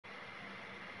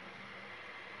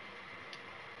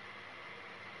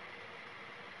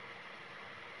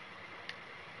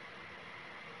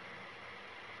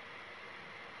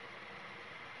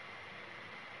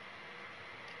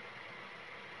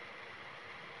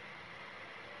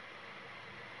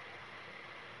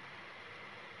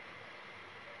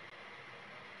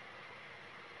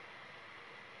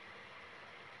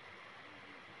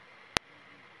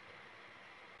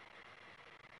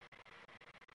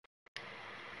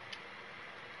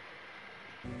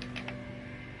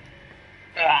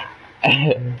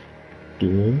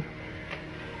Good.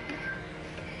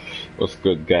 What's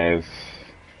good, guys?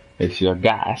 It's your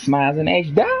guy, Smiles and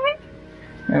H Die,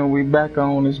 and we back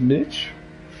on this bitch.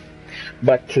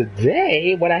 But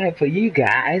today, what I have for you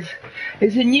guys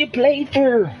is a new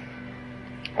playthrough.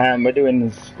 We're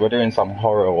doing some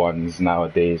horror ones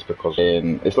nowadays because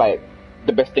it's like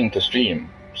the best thing to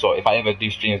stream. So if I ever do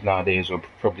streams nowadays, it'll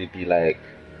probably be like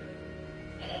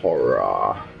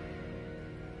horror,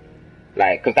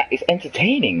 like because that is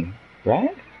entertaining,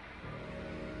 right?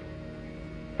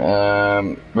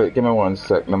 Wait, give me one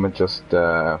sec. Let me just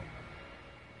set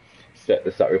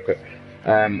this up real quick.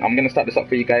 I'm gonna start this up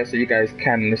for you guys so you guys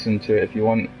can listen to it if you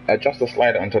want. Adjust the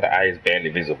slider until the eye is barely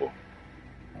visible.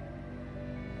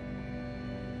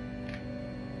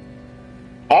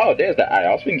 Oh, there's the eye.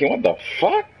 I was thinking, what the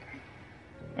fuck?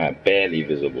 Barely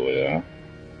visible, yeah.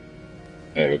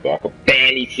 There we go. I could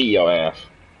barely see your ass.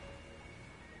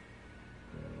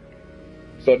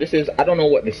 So this is, I don't know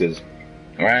what this is,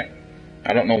 alright?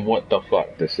 I don't know what the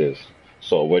fuck this is.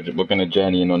 So we're gonna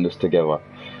journey in on this together.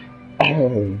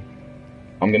 I'm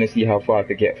gonna see how far I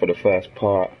could get for the first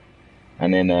part,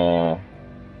 and then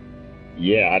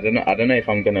yeah, I don't know if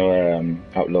I'm gonna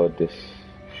upload this.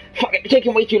 Fuck it,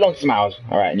 taking way too long, Smiles.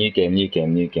 Alright, new game.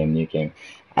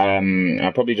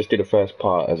 I'll probably just do the first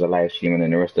part as a live stream, and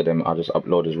then the rest of them I'll just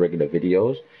upload as regular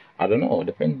videos. I don't know, it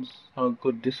depends how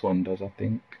good this one does, I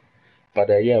think. But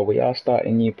yeah, we are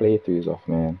starting new playthroughs off,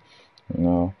 man. You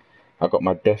know, I got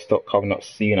my desktop coming up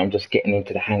soon. I'm just getting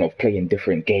into the hang of playing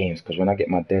different games, because when I get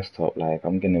my desktop, like,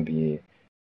 I'm gonna be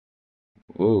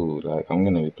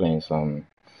playing some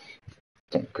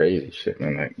crazy shit,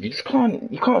 man. Like, you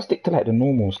can't stick to like the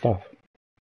normal stuff.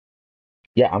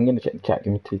 Yeah, I'm gonna check the chat.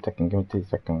 Give me 2 seconds.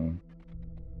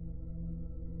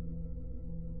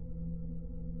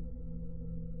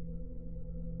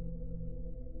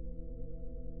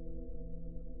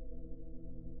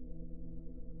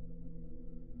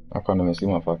 I can't even see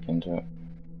my fucking chat.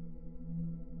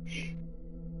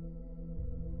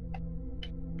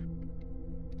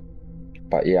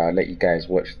 But yeah, I'll let you guys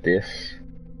watch this,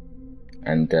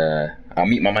 and I'll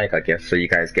mute my mic, I guess, so you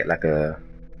guys get like a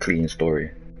clean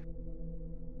story.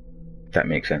 If that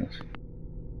makes sense.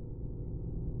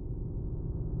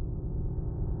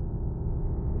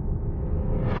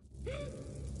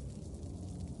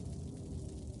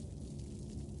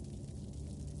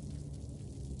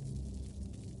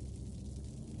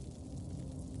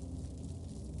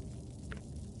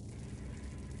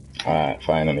 Alright,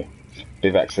 finally.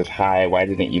 Vivek says, hi, why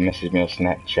didn't you message me on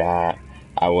Snapchat?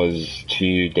 I was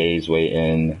 2 days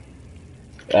waiting.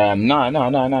 No.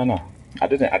 I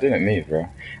didn't move, bro.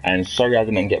 And sorry I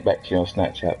didn't get back to you on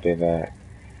Snapchat, Vivek.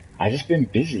 I just been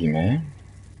busy, man.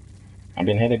 I've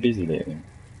been hella busy lately.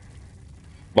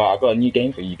 But I got a new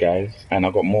game for you guys, and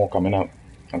I got more coming up.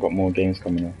 I got more games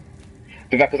coming up.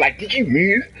 Vivek was like, did you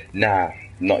move? Nah,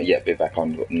 not yet,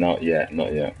 Vivek. Not yet.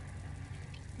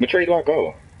 Which way do I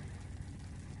go?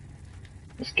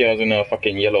 This girl's in a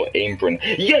fucking yellow apron.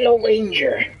 Yellow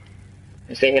Ranger!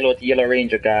 Say hello to Yellow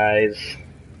Ranger, guys.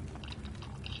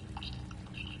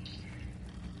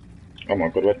 Oh my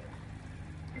god, what?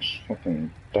 It's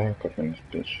fucking dark up in this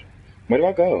bitch. Where do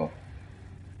I go?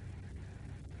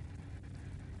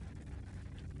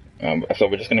 So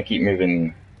we're just gonna keep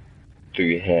moving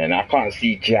through here, and I can't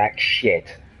see jack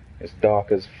shit. It's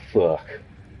dark as fuck.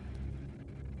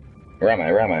 Where am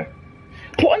I?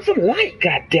 Put on some light,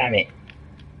 goddammit!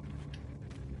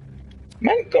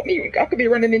 Man got me, I could be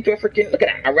running into a freaking, look at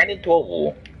that, I ran into a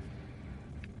wall.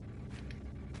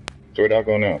 So where do I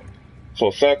go now?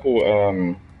 So circle,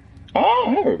 there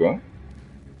we go.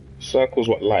 Circles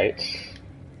what lights.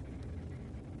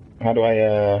 How do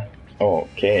I,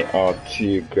 okay,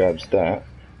 R2 grabs that.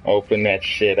 Open that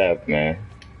shit up, man.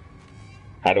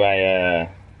 How do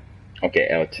I, okay,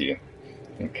 L2.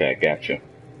 Okay, gotcha.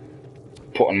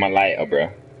 Put on my lighter, bro.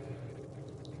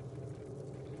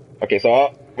 Okay,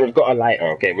 so we've got a lighter,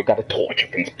 okay? We've got a torch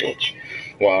up in this bitch.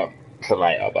 Well, it's a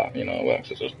lighter, but, you know, it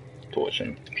works as a torch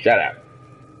and shut up.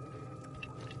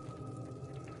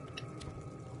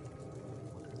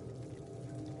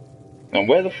 And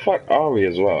where the fuck are we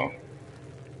as well?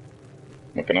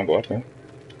 What can I go up here?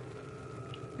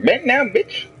 Bend down,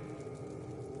 bitch!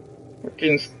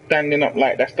 Fucking standing up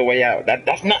like that's the way out.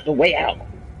 That's not the way out!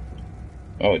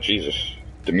 Oh, Jesus.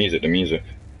 The music.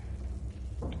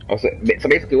 So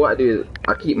basically what I do is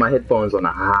I keep my headphones on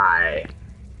a high.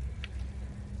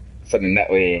 So then that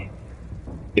way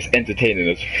it's entertaining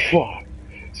as fuck.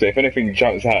 So if anything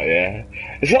jumps out, yeah,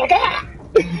 it's like ah!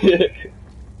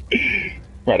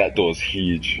 Right, that door's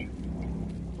huge.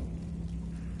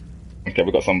 Okay,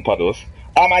 we got some puddles.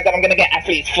 Oh my god, I'm gonna get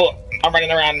athlete's foot! I'm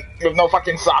running around with no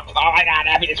fucking socks. Oh my god,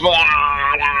 athlete's foot.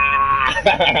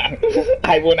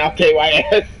 I won now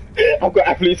KYS. I've got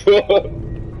athlete's foot.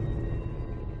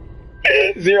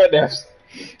 0 deaths.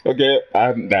 Okay, I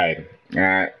haven't died.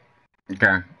 Alright.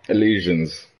 Okay.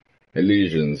 Illusions.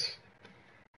 Illusions.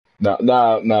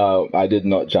 No, I did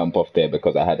not jump off there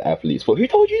because I had athlete's foot. Who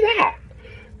told you that?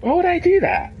 Why would I do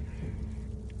that?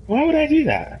 Why would I do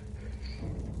that?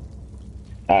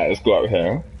 Alright, let's go up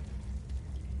here.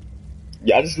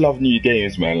 Yeah, I just love new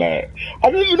games, man. Like, I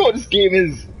don't even know what this game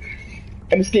is.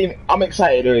 And this game, I'm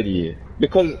excited already.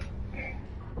 Because,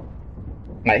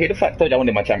 like, who the fuck told you I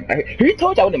wanted my camera? Who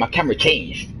told you I wanted my camera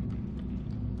changed?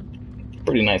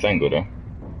 Pretty nice angle, though.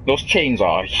 Those chains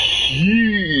are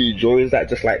huge. Or is that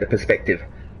just like the perspective?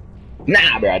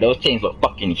 Nah, bro, those chains look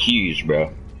fucking huge,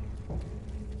 bro.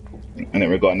 And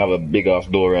then we got another big ass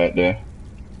door right there.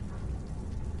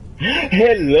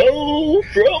 Hello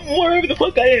from wherever the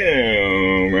fuck I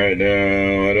am right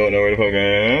now. I don't know where the fuck I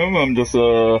am. I'm just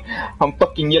I'm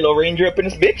fucking Yellow Ranger up in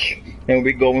this bitch, and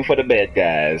we're going for the bad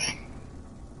guys.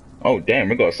 Oh damn,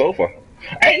 we got a sofa.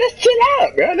 Hey, let's chill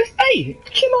out, bro. Let's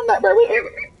chill on that, bro.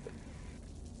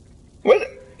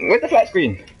 Where's the flat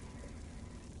screen?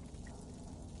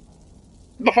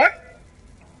 The fuck?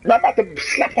 I'm about to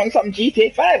slap on something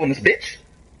GTA 5 on this bitch.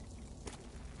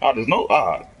 Oh, there's no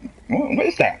what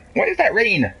is that? What is that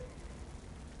rain?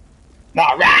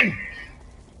 Nah, run!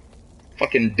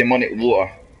 Fucking demonic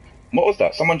water. What was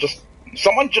that? Someone just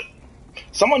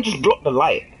blocked the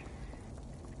light.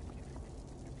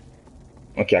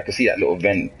 Okay, I can see that little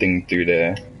vent thing through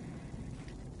there.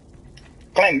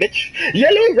 Climb, bitch!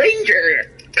 Yellow Ranger!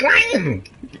 Climb!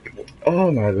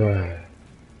 Oh my god.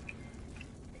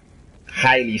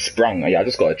 Highly sprung. Oh, yeah, I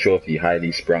just got a trophy.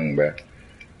 Highly sprung, bro.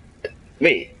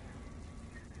 Wait.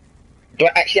 Do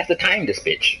I actually have to time this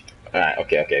bitch? Alright,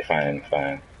 okay, fine.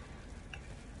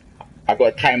 I've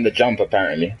got to time the jump,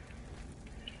 apparently.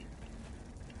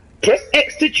 Press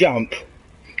X to jump,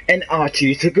 and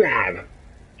R2 to grab.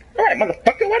 Alright,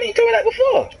 motherfucker, why didn't you tell me that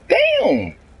before?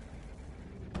 Damn!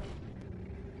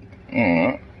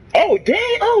 Oh,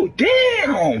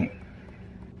 damn!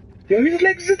 Yo, whose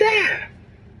legs is that?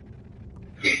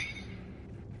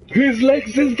 Whose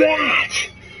legs is that?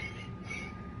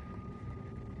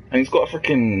 And he's got a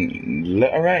freaking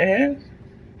letter right here.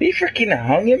 He freaking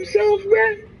hung himself,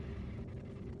 bruh.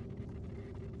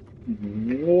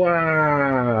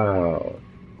 Wow.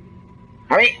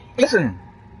 I mean, listen.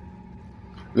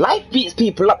 Life beats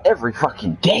people up every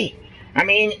fucking day. I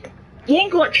mean, you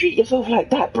ain't gotta treat yourself like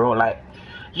that, bro. Like,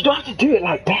 you don't have to do it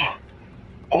like that.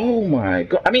 Oh my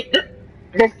god. I mean,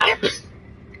 there's apps.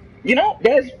 You know,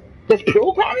 there's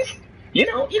programs. You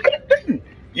know, you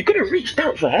could have reached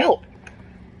out for help.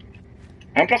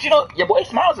 And plus, you know, your boy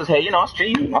Smiles is here. You know, I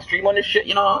stream on this shit.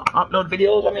 You know, I upload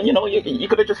videos. I mean, you know, you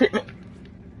could have just hit me.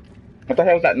 What the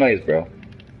hell's that noise, bro?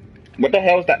 What the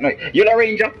hell's that noise? Yellow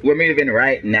Ranger, we're moving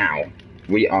right now.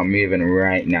 We are moving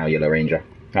right now, Yellow Ranger.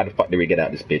 How the fuck do we get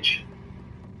out of this bitch?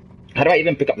 How do I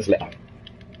even pick up this letter?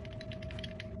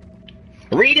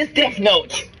 Read his death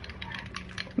note.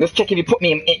 Let's check if he put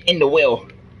me in the will.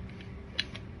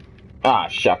 Ah,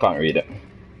 shit, I can't read it.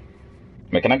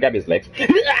 Wait, can I grab his legs?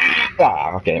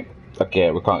 Ah, okay. Okay,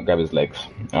 we can't grab his legs.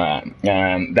 Alright.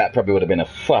 That probably would have been a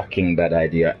fucking bad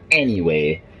idea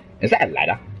anyway. Is that a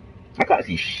ladder? I can't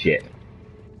see shit.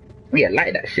 Yeah,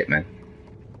 light that shit, man.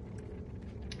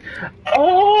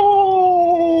 Oh!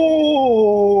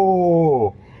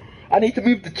 I need to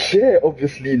move the chair,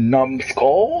 obviously,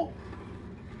 numbskull.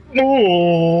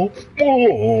 No.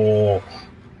 Oh.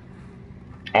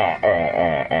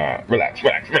 Relax.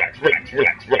 Alright,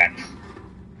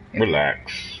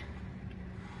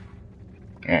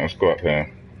 let's go up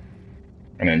here.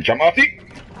 And then jump off it.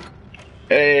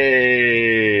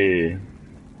 Hey.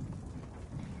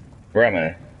 Where am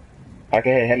I? I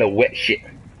can hear hella wet shit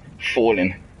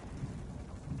falling.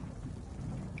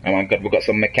 Oh my god, we got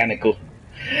some mechanical.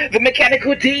 The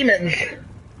mechanical demons!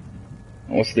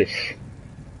 What's this?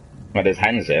 Oh, there's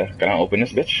hands there. Can I open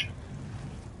this bitch?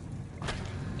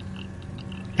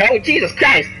 Oh, Jesus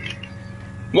Christ!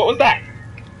 What was that?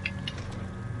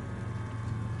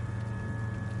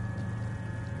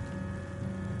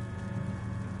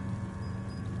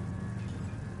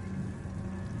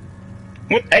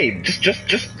 What? Hey, just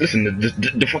listen.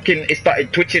 The fucking it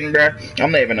started twitching, bruh.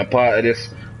 I'm not even a part of this.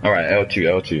 All right,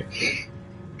 L2.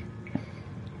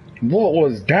 What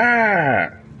was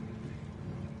that?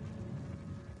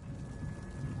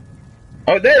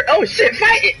 Oh, there. Oh shit!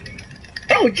 Fight it!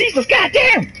 Oh Jesus!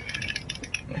 Goddamn!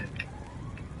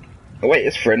 Oh, wait,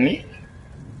 it's friendly.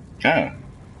 Oh.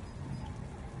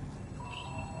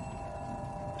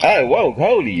 Oh, whoa,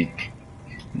 holy.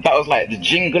 That was like the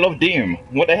jingle of doom.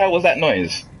 What the hell was that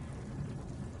noise?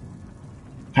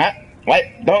 Huh?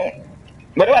 Wait, don't.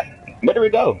 Where do we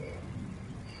go?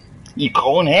 You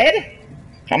cone head?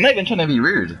 I'm not even trying to be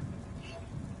rude.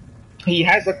 He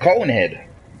has a cone head.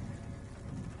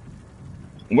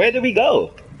 Where do we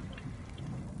go?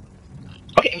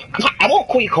 Okay, I won't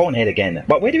call you cone head again,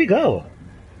 but where do we go?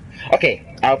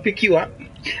 Okay, I'll pick you up,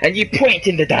 and you point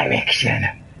in the direction.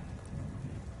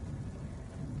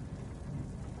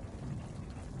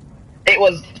 It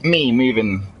was me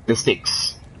moving the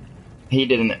sticks. He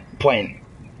didn't point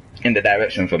in the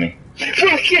direction for me.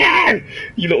 Fuck you!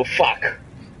 You little fuck.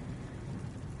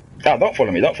 Oh, don't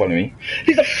follow me.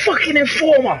 He's a fucking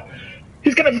informer.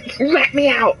 He's gonna rat me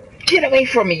out. Get away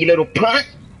from me, you little punt.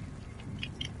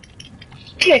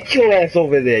 Get your ass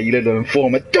over there, you little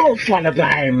informer. Don't follow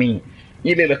behind me,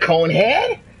 you little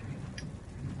conehead.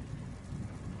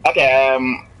 Okay,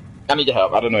 I need your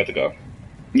help. I don't know where to go.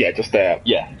 Yeah, just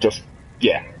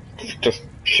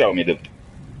show me the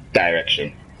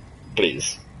direction,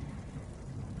 please.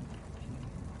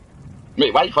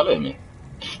 Wait, why are you following me?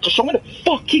 Just show me the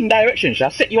fucking direction. Shall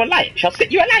I set you a light?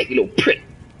 You little prick?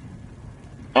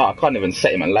 Oh, I can't even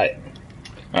set him a light.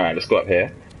 Alright, let's go up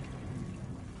here.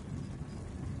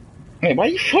 Hey, why are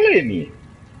you following me?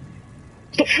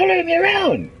 Stop following me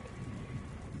around.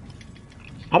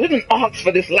 I didn't ask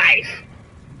for this life.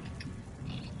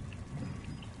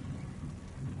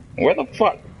 Where the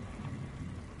fuck?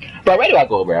 Bro, where do I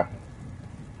go, bro?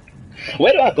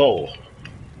 Where do I go?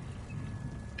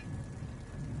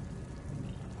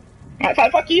 Alright,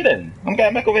 fine, fuck you then. I'm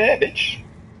going back over here, bitch.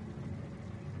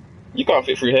 You can't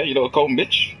fit through here, you little comb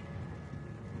bitch.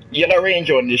 Yellow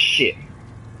Ranger on this shit.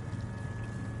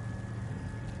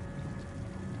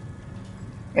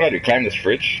 What do I do? Climb this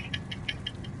fridge?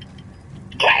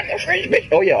 Climb the fridge, bitch!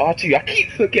 Oh yeah, R2. I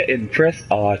keep forgetting. Press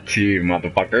R2,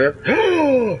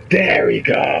 motherfucker. There we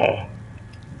go.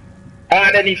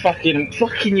 And then he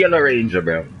fucking Yellow Ranger,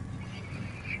 bro.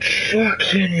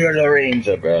 Fucking Yellow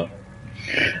Ranger, bro.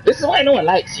 This is why no one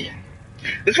likes you.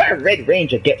 This is why Red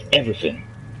Ranger gets everything.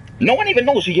 No one even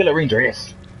knows who Yellow Ranger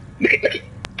is. Look at.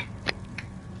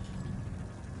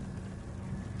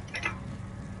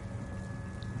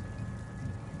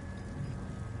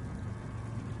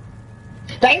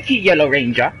 Thank you, Yellow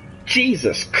Ranger.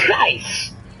 Jesus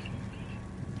Christ.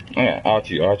 Oh yeah,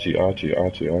 R2. Oh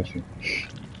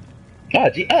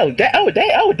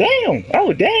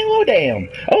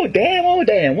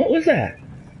damn. What was that?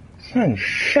 Some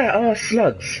fat ass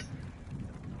slugs.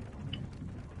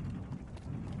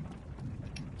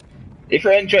 If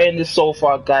you're enjoying this so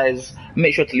far, guys,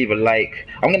 make sure to leave a like.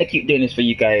 I'm gonna keep doing this for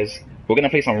you guys. We're gonna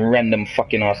play some random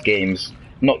fucking ass games.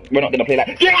 We're not gonna play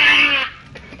like. Yeah!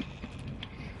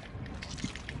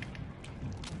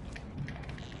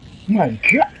 My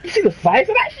God, you see the size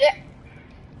of that shit?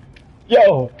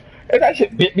 Yo, if that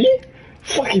shit bit me,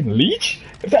 fucking leech.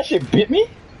 If that shit bit me,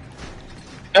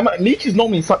 and my leeches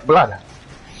normally suck blood.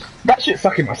 That shit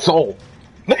sucking my soul.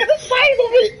 Look at the size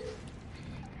of it.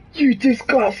 You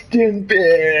disgusting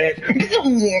bitch!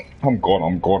 I'm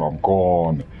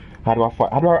gone. How do I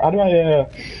fight? How do I?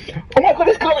 Oh my God,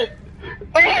 it's coming!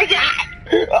 Oh my God!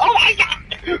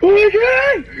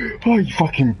 Oh, you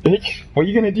fucking bitch! What are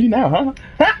you gonna do now, huh?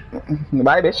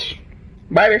 Bye, bitch.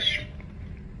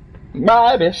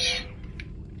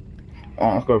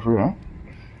 Oh, let's go through, huh?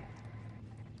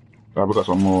 Alright, we got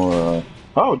some more.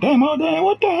 Oh damn! What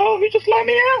the hell? You just let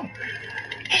me out!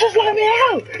 Let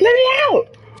me out!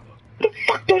 The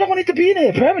fuck do I want it to be in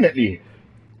here permanently?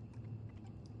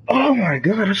 Oh my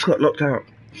God, I just got locked out.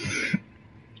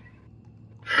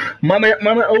 Mama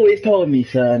always told me,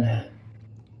 son,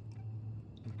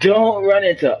 don't run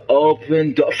into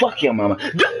open door. Fuck your mama.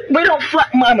 We don't fuck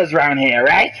mamas around here,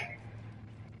 right?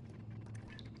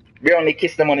 We only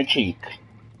kiss them on the cheek.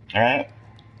 Alright?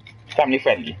 Family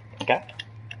friendly, okay?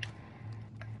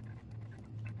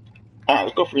 Alright,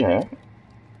 let's go through here.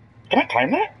 Can I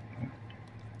climb that?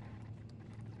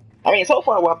 I mean, so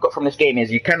far what I've got from this game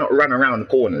is you cannot run around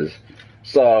corners.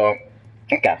 So,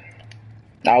 okay.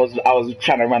 I was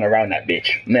trying to run around that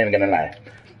bitch. I'm not even gonna lie.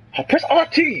 I press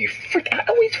R2, you freak. I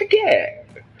always forget.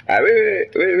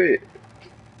 Wait.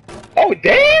 Oh,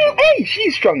 damn. Hey,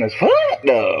 she's strong as fuck,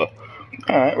 though.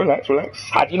 Alright, relax.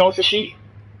 How do you know it's a she?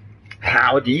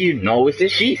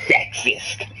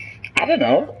 Sexist. I don't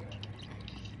know.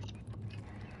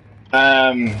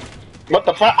 What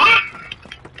the fuck? Ah!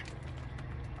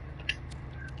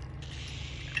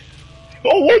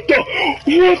 Oh, what the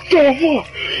fuck?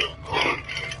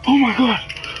 Oh my God.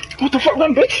 What the fuck,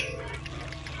 run, bitch?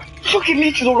 Fucking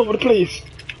leeches all over the place.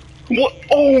 What?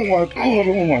 Oh my god,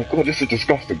 oh my god, this is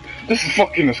disgusting. This is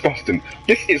fucking disgusting.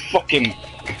 This is fucking...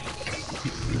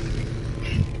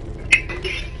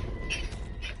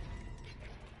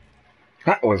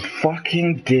 That was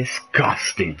fucking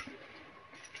disgusting.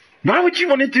 Why would you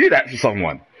want to do that to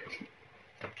someone?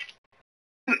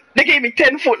 They gave me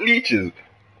 10-foot leeches.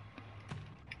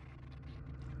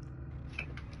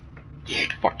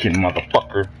 Fucking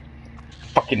motherfucker.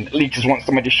 Fucking leeches want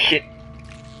some of this shit.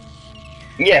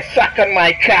 Yeah, suck on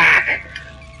my cock.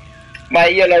 My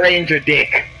Yellow Ranger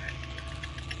dick.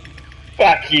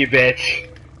 Fuck you, bitch.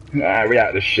 Nah, we out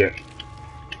of this shit.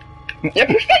 Yeah,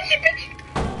 push that shit, bitch.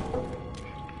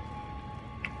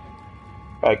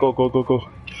 Alright, go, go, go, go.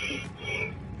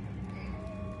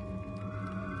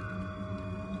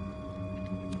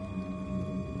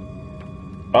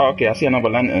 Oh, okay, I see another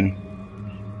lantern.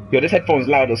 Yo, this headphone's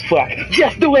loud as fuck.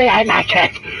 Just the way I like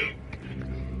it!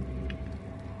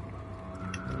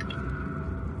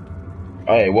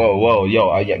 Hey, whoa, whoa, yo,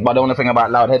 but the only thing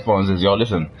about loud headphones is, yo,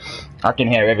 listen, I can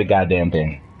hear every goddamn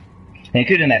thing.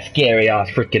 Including that scary ass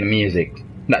freaking music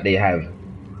that they have.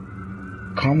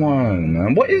 Come on,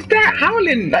 man. What is that?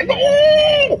 Howling? Like,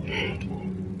 oh!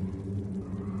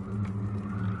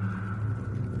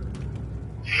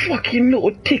 Fucking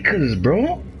little tickers,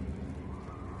 bro.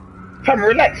 Fam,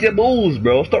 relax your balls,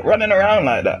 bro. Stop running around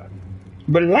like that.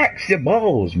 Relax your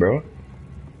balls, bro.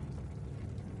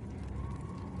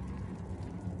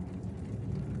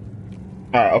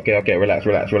 Alright, okay, relax.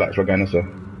 We're going this way.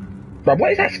 Bro,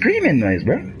 what is that screaming noise,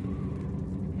 bro?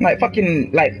 Like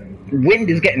fucking, like, wind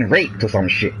is getting raped or some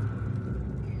shit.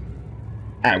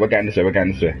 Alright, we're going this way.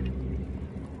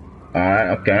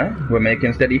 Alright, okay. We're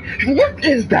making steady... What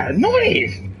is that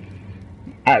noise?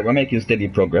 Alright, we're making steady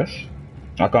progress.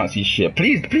 I can't see shit.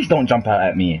 Please don't jump out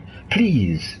at me.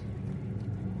 Please,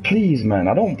 man.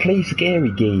 I don't play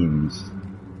scary games.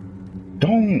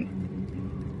 Don't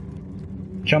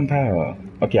jump out.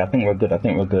 Okay, I think we're good.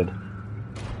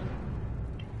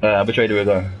 Which way do we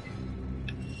go?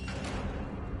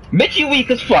 Bitch, you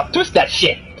weak as fuck. Twist that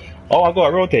shit. Oh, I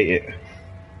gotta rotate it.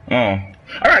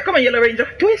 Alright, come on, Yellow Ranger.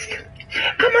 Twist.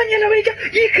 Come on, Yellow Ranger.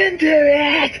 You can do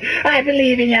it. I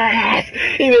believe in your ass.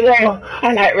 Even though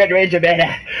I like Red Ranger better.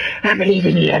 I believe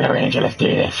in you, Yellow Ranger. Let's do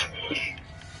this.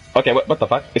 Okay, what the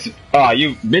fuck?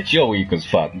 You, bitch, you're weak as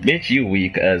fuck. Bitch, you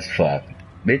weak as fuck.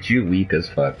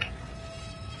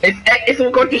 It's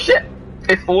all gone to shit.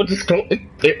 It's all just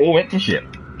it all went to shit.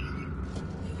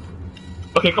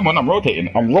 Okay, come on, I'm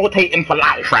rotating. I'm rotating for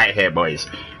life right here, boys.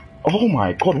 Oh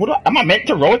my god, am I meant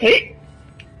to rotate?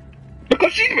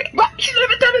 Because she's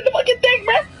never done the fucking thing,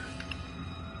 man.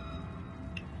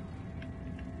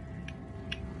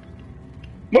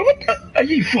 What are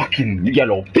you fucking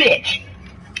yellow bitch?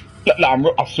 Look,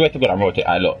 I swear to god I'm rotating.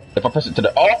 Alright, look. If I press it to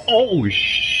the... Oh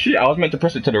shit, I was meant to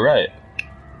press it to the right.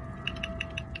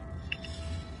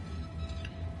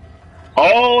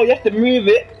 Oh, you have to move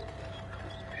it.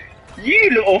 You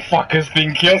little fuckers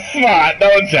think you're smart,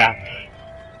 don't ya?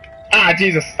 Ah,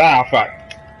 Jesus. Ah, fuck.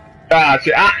 Ah,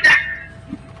 shit. Ah,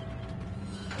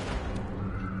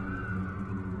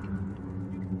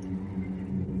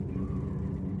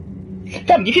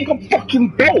 Fam, you think I'm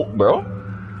fucking built, bro?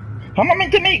 How am I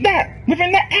meant to make that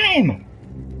within that time?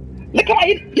 Look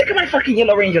at my fucking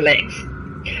Yellow Ranger legs.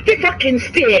 They fucking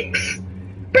sticks.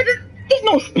 But there's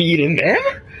no speed in them.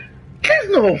 There's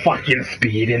no fucking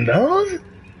speed in those.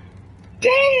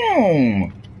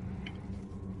 Damn.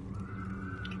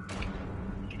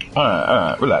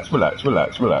 Alright, relax.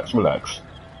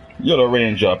 Yellow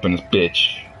Ranger up in this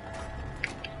bitch.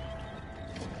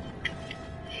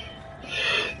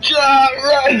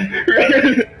 Run!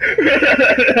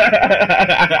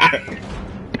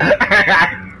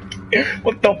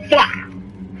 What the fuck?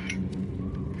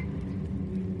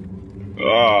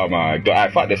 Oh my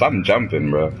god, fuck this, I'm jumping,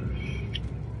 bro.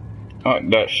 Fuck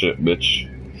that shit, bitch.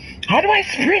 How do I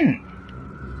sprint?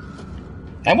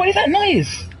 And what is that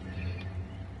noise?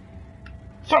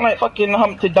 Sound like fucking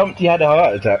Humpty Dumpty had a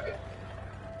heart attack.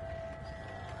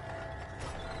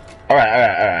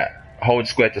 Alright. Hold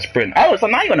square to sprint. Oh, so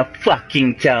now you're gonna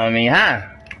fucking tell me, huh?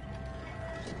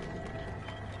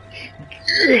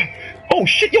 Oh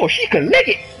shit, yo, she can leg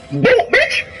it. Whoa,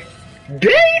 bitch!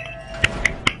 Damn!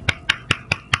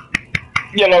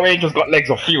 Yellow Ranger's got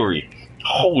legs of fury.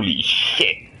 Holy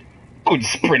shit. Good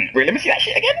sprint. Wait, let me see that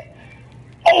shit again.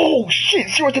 Oh shit,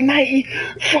 0 to 90.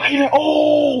 Fucking,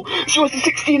 oh, 0 to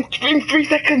 60 in 3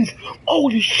 seconds.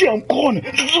 Holy shit, I'm gone.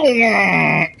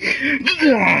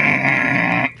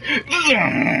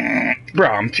 Bro,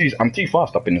 I'm too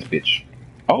fast up in this bitch.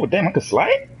 Oh damn, I can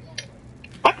slide?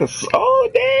 Oh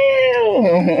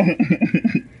damn.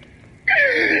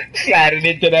 See, sliding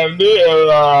into them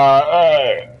deals.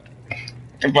 Hey.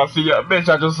 If I see a bitch,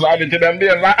 I just slide into them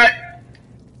deals like, hey.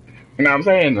 You know what I'm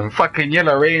saying? Fucking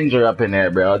Yellow Ranger up in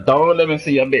there, bro. Don't let me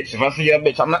see a bitch. If I see a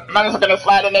bitch, I'm not just gonna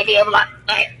slide in the deals like,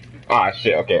 hey. Oh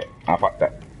shit, okay. I fucked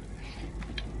that.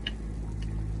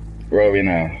 Where are we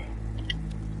now?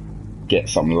 Get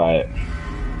some light.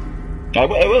 Whoa,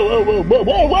 whoa, whoa, whoa, whoa,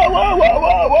 whoa, whoa, whoa,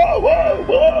 whoa, whoa,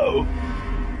 whoa,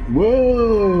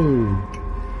 whoa,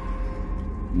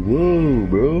 whoa,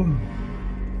 bro.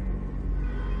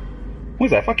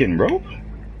 What's that fucking rope?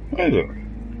 What is it?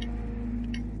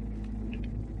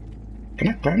 Can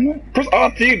I climb that? Press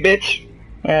R2, bitch.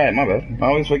 Alright, my bad. I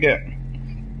always forget.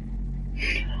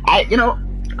 I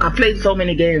played so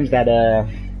many games that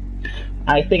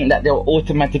I think that they'll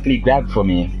automatically grab for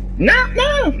me.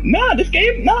 No, this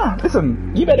game, no.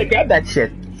 Listen, you better grab that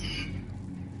shit.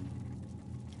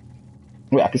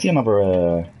 Wait, I can see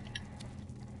another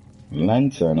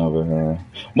lantern over here.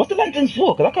 What's the lanterns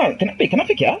for? Cause can I pick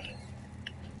it up?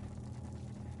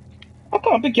 I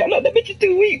can't pick it up. Look, that bitch is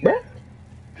too weak, bro.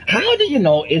 How do you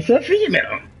know it's a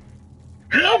female?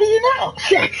 How do you know?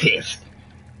 Sexist.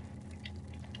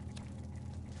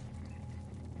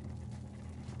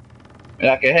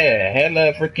 Like a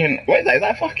hella freaking, what is that? Is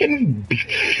that fucking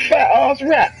fat ass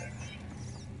rat?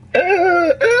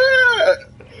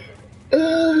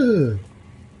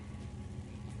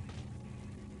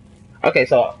 Okay,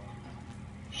 so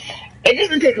it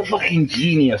doesn't take a fucking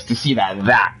genius to see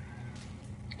that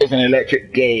is an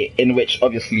electric gate in which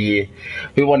obviously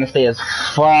we want to stay as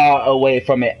far away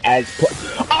from it as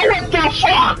oh, what the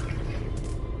fuck?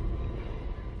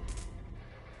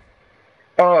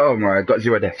 Oh my god,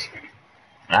 0 deaths.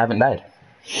 I haven't died.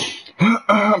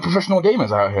 Professional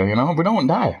gamers out here, you know, we don't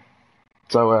die.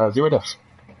 So 0 deaths,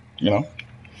 you know.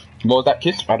 What was that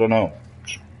kiss? I don't know.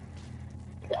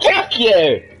 Fuck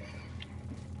you!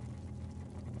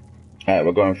 Alright,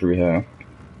 we're going through here.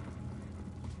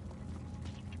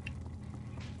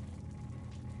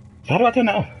 How do I turn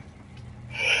that off?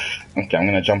 Okay, I'm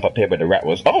gonna jump up here where the rat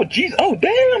was. Oh jeez, oh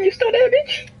damn, you still there,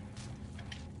 bitch?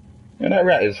 Yeah, that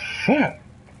rat is fat.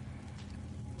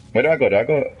 Where do I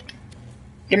go?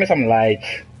 Give me some light.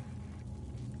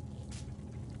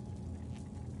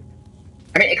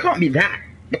 I mean, it can't be that,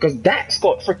 because that's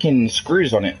got freaking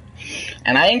screws on it.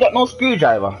 And I ain't got no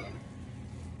screwdriver.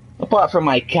 Apart from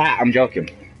my cat, I'm joking.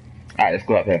 Alright, let's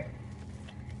go up here.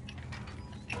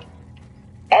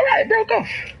 Alright, broke off.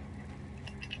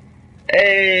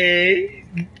 Hey.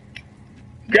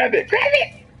 Grab it.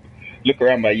 Look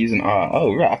around by using R.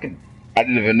 Oh, right, I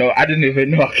didn't even know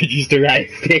I could use the right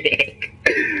stick.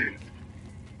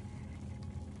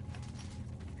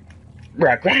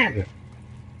 Bruh, grab.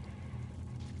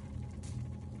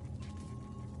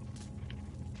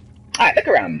 Alright, look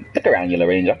around, Yellow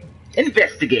Ranger.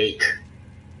 Investigate.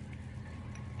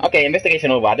 Okay,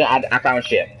 investigation over. I found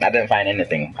shit. I didn't find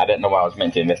anything. I didn't know what I was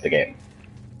meant to investigate.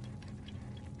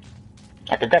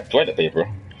 I could grab toilet paper.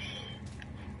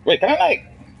 Wait, can I like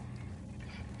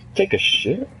take a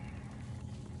shit?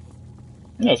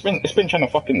 You know, it's been trying to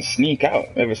fucking sneak out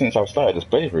ever since I started this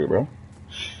playthrough, bro.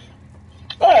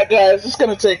 Alright guys, it's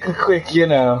gonna take a quick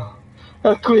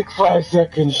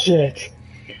 5-second shit.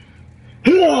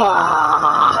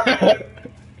 Oh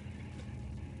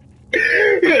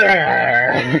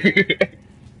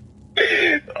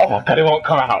god, it won't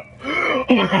come out.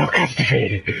 Oh my god, I'm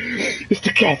constipated. It's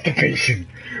the constipation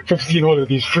from seeing all of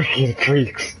these freaking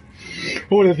freaks.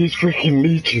 All of these freaking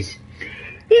leeches.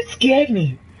 It scared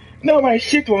me. Now my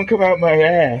shit won't come out my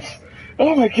ass.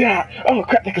 Oh my god. Oh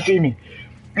crap, they can see me.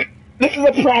 This is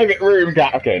a private room, guy.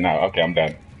 Okay, I'm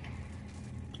done.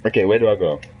 Okay, where do I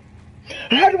go?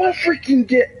 How do I freaking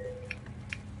get...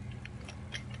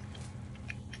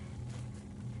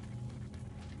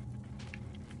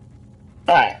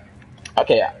 Alright.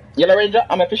 Okay, Yellow Ranger,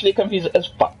 I'm officially confused as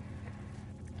fuck.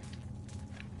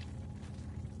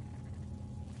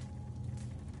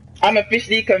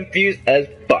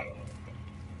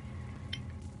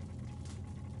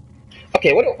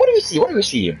 Okay, what do we see?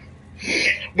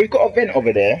 We've got a vent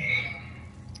over there,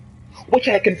 which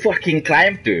I can fucking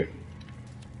climb through.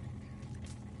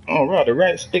 Oh right, the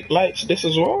right stick lights this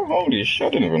as well? Holy shit, I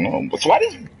didn't even know. So why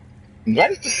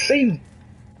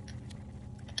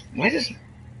does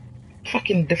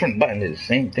fucking different button do the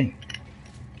same thing?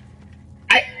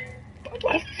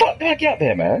 What the fuck did I get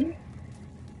there, man?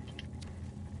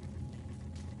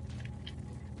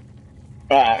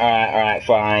 Alright,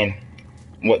 fine.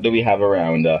 What do we have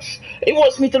around us? It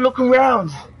wants me to look around.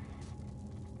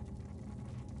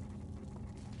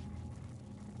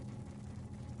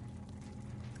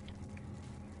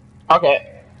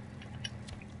 Okay.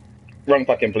 Wrong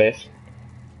fucking place.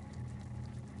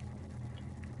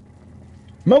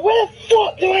 Man, where the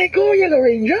fuck do I go, Yellow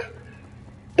Ranger?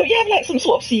 Don't you have like some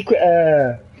sort of secret,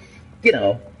 you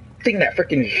know, thing that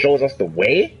freaking shows us the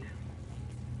way?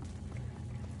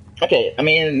 Okay, I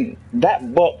mean,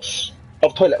 that box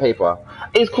of toilet paper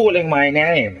is calling my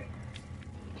name.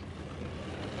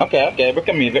 Okay, we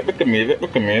can move it, we can move it, we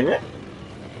can move it.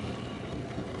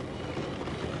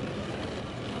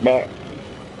 But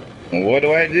what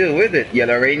do I do with it,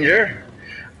 Yellow Ranger?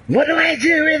 What do I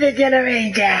do with it, Yellow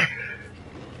Ranger?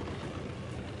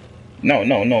 No. I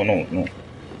don't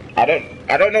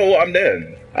know what I'm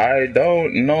doing. I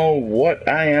don't know what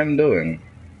I am doing.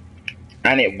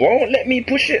 And it won't let me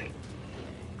push it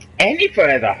any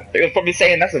further. It was probably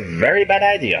saying that's a very bad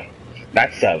idea.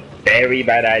 That's a very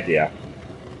bad idea.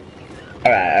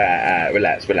 Alright,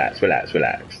 relax. But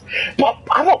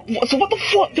I don't, so what the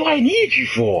fuck do I need you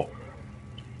for?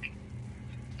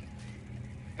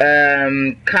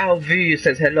 Kyle Vu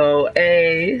says hello.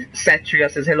 Hey, Satria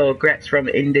says hello. Grats from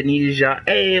Indonesia.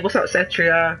 Hey, what's up,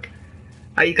 Satria?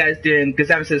 How you guys doing?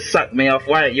 Gazam says suck me off.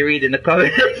 Why aren't you reading the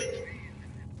comments?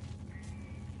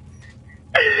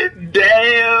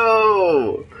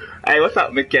 Damn. Hey, what's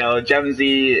up, Mikkel?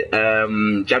 Jamsey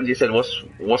said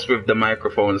what's with the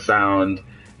microphone sound?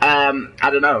 I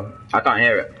don't know. I can't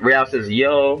hear it. Real says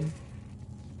yo.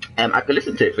 I could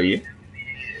listen to it for you.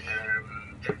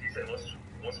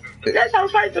 That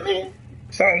sounds fine to me.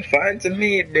 Sounds fine to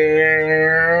me,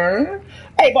 man.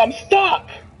 Hey, but I'm stuck.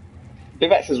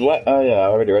 Vivek says what? Oh yeah, I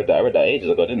already read that. I read that ages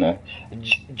ago, didn't I?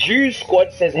 Jew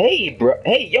Squad says, hey bro,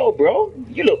 hey yo bro,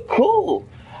 you look cool.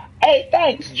 Hey,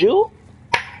 thanks, Jew.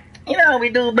 You know how we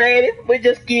do, baby. We're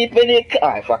just keeping it.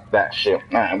 Alright, fuck that shit.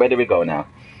 Alright, where do we go now?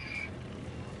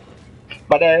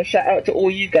 But shout out to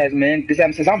all you guys, man.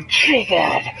 Gazam says I'm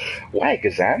triggered. Why,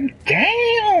 Gazam?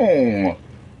 Damn.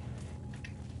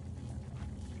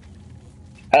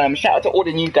 Shout out to all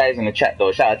the new guys in the chat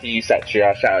though. Shout out to you,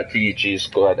 Satria. Shout out to you, G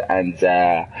Squad. And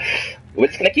we're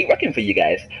just gonna keep rocking for you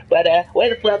guys. But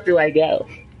where the fuck do I go?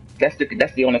 That's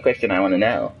the only question I want to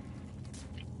know.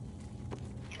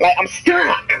 Like, I'm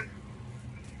stuck.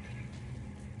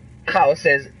 Kyle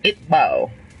says it bow.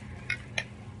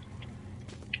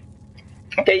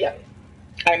 Okay, yeah.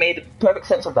 I made perfect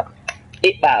sense of that.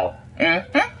 It bow. The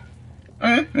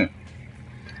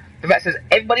fact says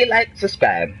everybody like,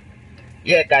 subscribe.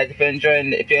 Yeah, guys, if you're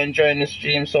enjoying the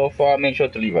stream so far, make sure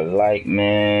to leave a like,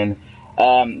 man.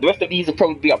 The rest of these will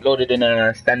probably be uploaded in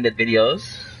standard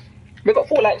videos. We got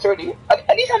 4 likes already.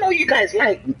 At least I know you guys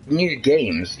like new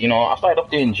games. You know, I started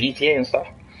off doing GTA and stuff.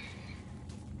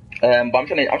 But I'm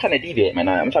trying to deviate, man.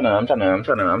 I'm trying to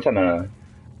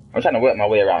work my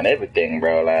way around everything,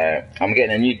 bro. Like, I'm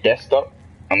getting a new desktop.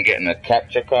 I'm getting a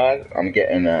capture card. I'm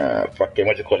getting a fucking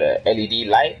LED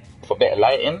light for better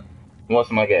lighting. What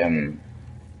else am I getting?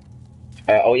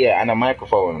 Oh yeah, and a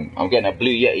microphone. I'm getting a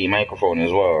Blue Yeti microphone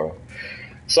as well.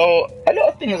 So a lot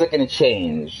of things are gonna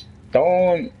change.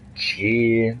 Don't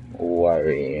you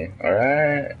worry,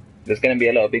 alright? There's gonna be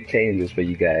a lot of big changes for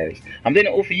you guys. I'm doing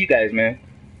it all for you guys, man.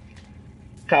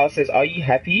 Kyle says, are you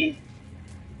happy?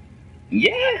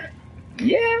 Yeah,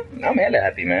 I'm hella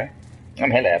happy, man.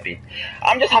 I'm hella happy.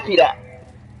 I'm just happy that,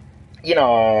 you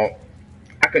know,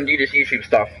 I can do this YouTube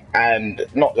stuff and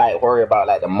not like worry about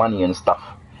like the money and stuff.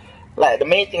 Like, the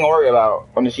main thing I worry about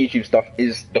on this YouTube stuff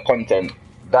is the content.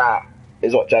 That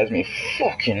is what drives me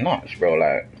fucking nuts, bro.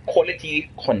 Like, quality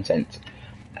content.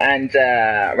 And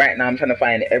right now I'm trying to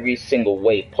find every single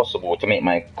way possible to make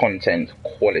my content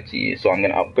quality. So I'm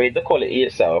going to upgrade the quality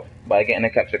itself by getting a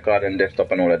capture card and desktop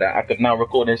and all of that. I could now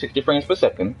record in 60 frames per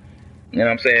second. You know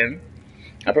what I'm saying?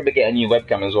 I'll probably get a new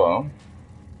webcam as well.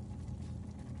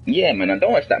 Yeah, man,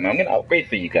 don't watch that, man. I'm going to upgrade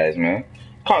for you guys, man.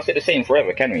 Can't stay the same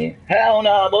forever, can we? Hell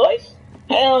no, boys.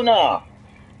 Hell no.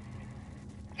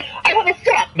 I want to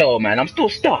fuck though, man. I'm still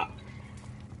stuck.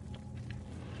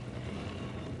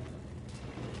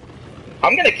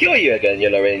 I'm gonna kill you again,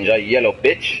 Yellow Ranger, you yellow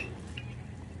bitch.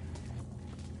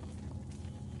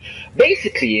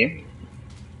 Basically,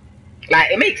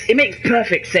 like, it makes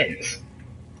perfect sense.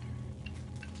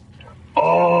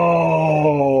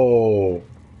 Oh.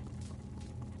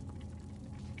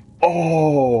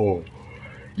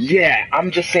 Yeah,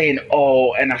 I'm just saying,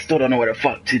 oh, and I still don't know what the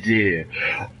fuck to do.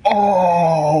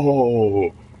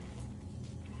 Oh.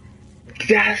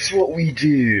 That's what we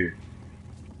do.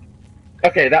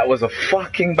 Okay, that was a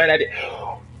fucking bad idea.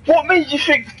 What made you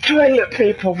think toilet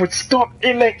paper would stop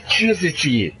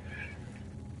electricity?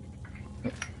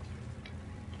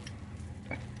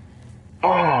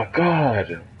 Oh,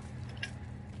 God.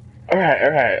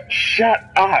 Alright. Shut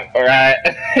up, alright?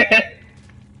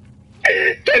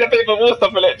 Toilet paper will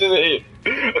stop electricity.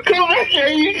 Come back here,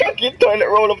 you fucking toilet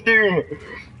roll of doom.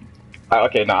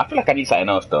 Okay, no, I feel like I need something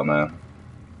else though, man.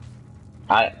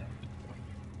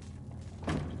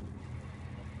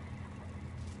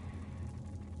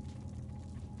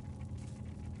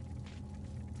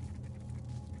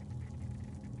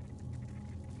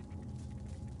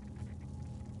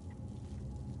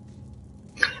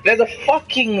 There's a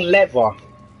fucking lever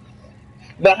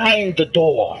behind the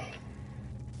door.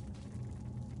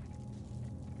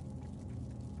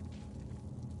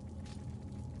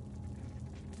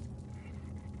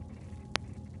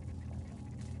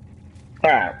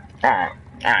 Alright.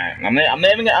 I'm not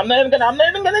even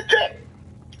gonna trip.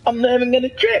 I'm not even gonna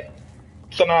trip.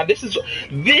 So now this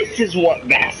is what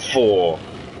that's for.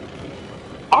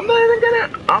 I'm not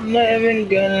even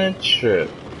gonna trip.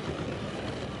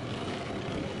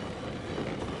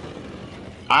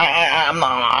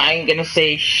 I ain't gonna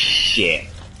say shit.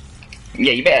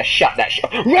 Yeah, you better shut that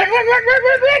shit. Run!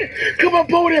 Come on,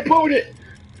 boat it.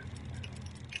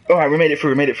 Alright, we made it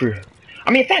through.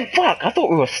 I mean, thank fuck, I thought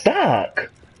we were stuck.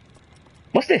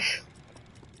 What's this?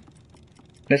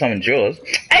 There's some drawers.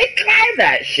 Hey, climb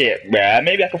that shit, bruh.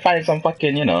 Maybe I can find some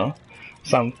fucking,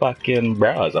 some fucking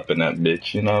bras up in that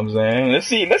bitch, you know what I'm saying? Let's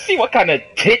see what kind of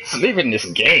tits live in this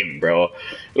game, bro.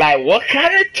 Like, what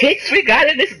kind of tits we got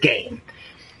in this game?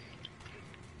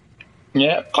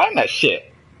 Yeah, climb that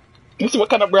shit. Let's see what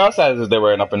kind of bra sizes they're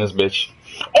wearing up in this bitch.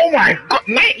 Oh my god,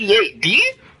 98D?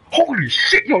 Holy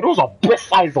shit, yo, those are breast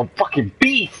size of fucking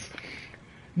beasts.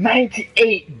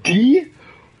 98D?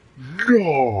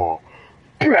 No.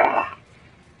 Bruh,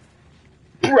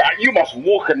 you must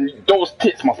walk and those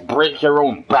tits must break your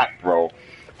own back, bro.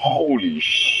 Holy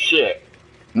shit.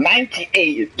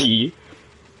 98D?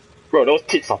 Bro, those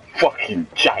tits are fucking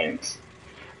giants.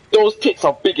 Those tits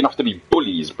are big enough to be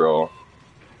bullies, bro.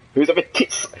 Whoever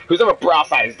bra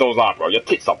size those are, bro, your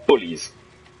tits are bullies.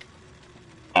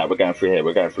 Alright, we're going through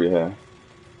here.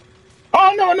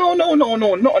 Oh, no,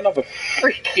 not another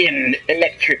freaking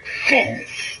electric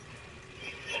fence.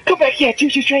 Come back here,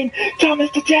 choo-choo train. Thomas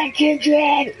the Tank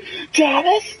Engine.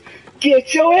 Thomas,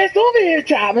 get your ass over here,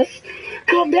 Thomas.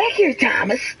 Come back here,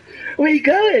 Thomas. Where you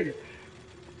going?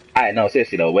 Alright, no,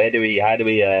 seriously though, how do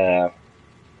we,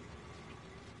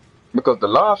 because the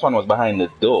last one was behind the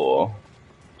door.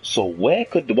 So why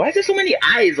is there so many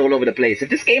eyes all over the place? If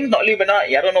this game's not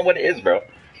Illuminati, I don't know what it is, bro.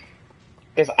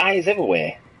 There's eyes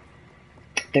everywhere.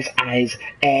 Alright,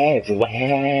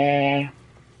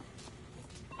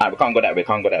 we can't go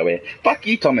that way. Fuck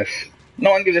you, Thomas.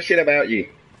 No one gives a shit about you.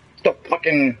 Stop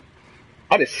fucking...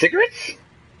 Are there cigarettes?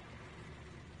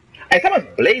 Hey, someone's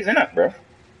blazing up, bro.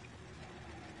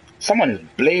 Someone is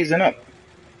blazing up.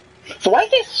 So why is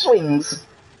there swings,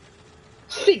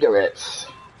 cigarettes,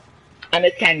 and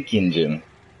a tank engine?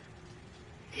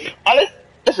 Unless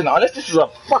this is a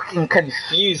fucking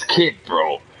confused kid,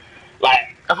 bro.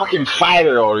 Like, a fucking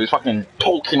 5-year-old who's fucking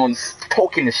talking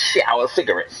the shit out of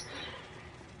cigarettes.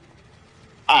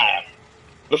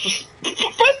 Let's just...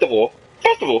 First of all,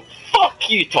 fuck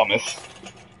you, Thomas.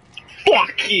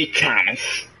 Fuck you,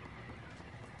 Thomas.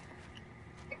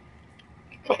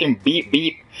 Fucking beep.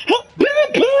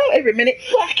 Every minute.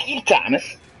 Fuck you,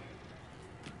 Thomas.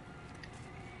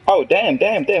 Oh, damn.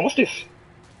 What's this?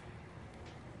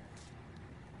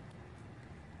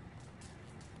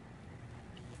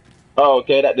 Oh,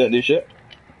 okay, that didn't do shit.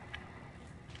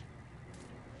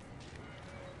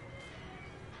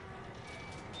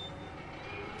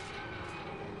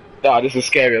 Oh, this is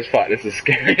scary as fuck. This is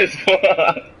scary as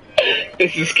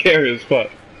fuck.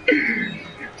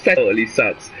 Totally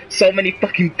sucks. So many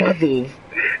fucking puzzles.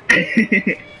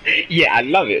 Yeah, I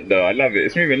love it though.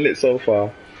 It's moving lit so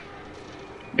far.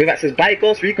 Bivak says, "Bye,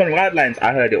 Ghost Recon Wildlands."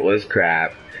 I heard it was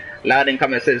crap. Loud in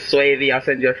comment says, "Swavy, I'll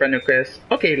send you a friend request."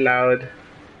 Okay, Loud.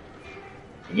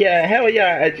 Yeah, hell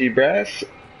yeah, edgy, bruh.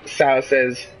 Sal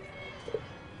says,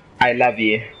 "I love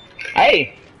you."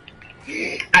 Hey,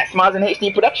 at Smiles and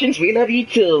HD Productions, we love you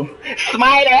too.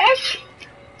 Smilesh.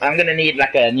 I'm gonna need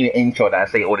like a new intro that I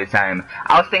say all the time.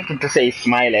 I was thinking to say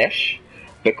Smilesh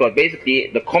because basically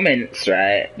the comments,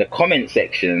 right? The comment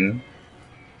section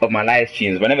of my live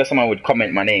streams, whenever someone would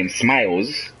comment my name,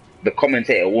 Smiles, the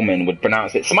commentator woman would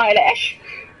pronounce it Smilesh,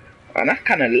 and that's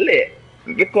kind of lit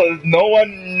because no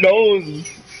one knows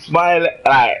Smile.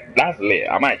 Like, that's lit.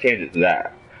 I might change it to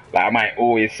that. Like, I might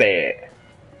always say it.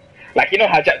 Like, you know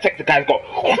how Jack the guy's got,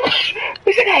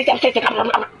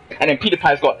 and then Peter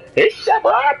Pie's got, it's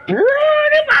about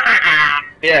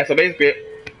yeah, so basically,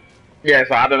 yeah,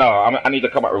 so I don't know, I need to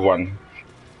come up with one.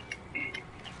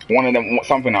 One of them,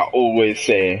 something I always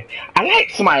say. I like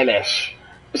Smilesh.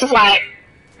 It's just like,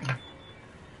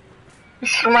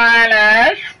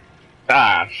 Smilesh.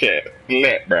 Ah, shit.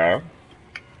 Lit, bro.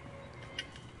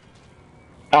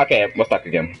 Okay, what's that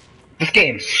again? This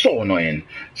game's so annoying.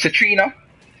 Citrina?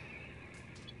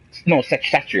 No,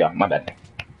 Satria. My bad.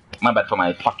 My bad for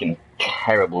my fucking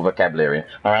terrible vocabulary.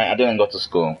 Alright, I didn't go to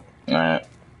school. Alright.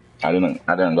 I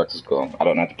didn't go to school. I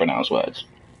don't know how to pronounce words.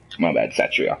 My bad,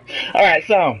 Satria. Alright,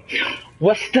 so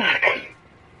we're stuck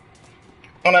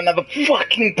on another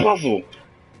fucking puzzle.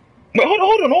 Wait, hold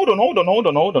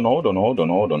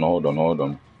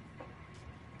on.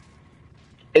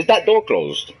 Is that door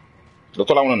closed? That's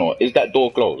all I want to know. Is that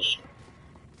door closed?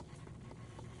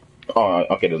 Oh,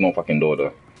 okay, there's no fucking door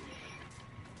there.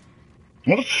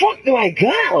 Where the fuck do I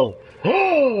go?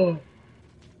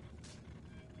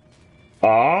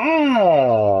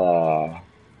 Ah.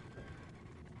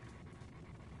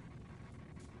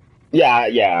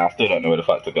 Yeah, I still don't know where the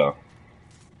fuck to go.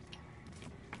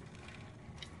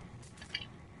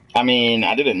 I mean,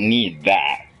 I didn't need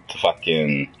that to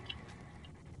fucking...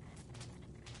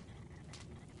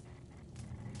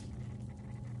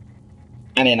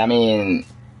 I mean,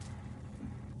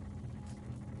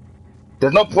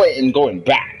 there's no point in going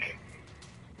back.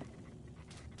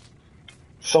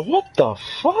 So what the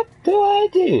fuck do I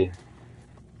do?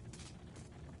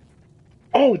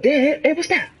 Oh, there, hey, what's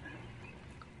that?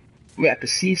 Wait, I could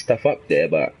see stuff up there,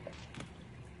 but...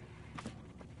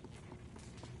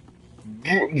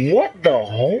 What the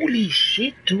holy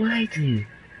shit do I do?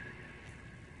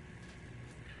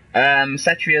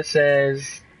 Satria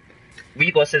says...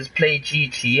 Rigo says play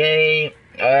GTA.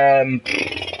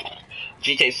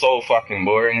 GTA's so fucking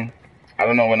boring. I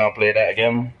don't know when I'll play that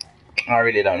again. I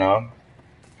really don't know.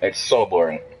 It's so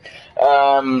boring.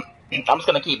 I'm just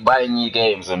gonna keep buying new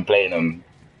games and playing them.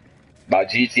 But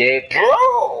GTA,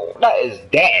 bro, that is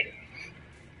dead.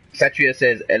 Satria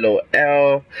says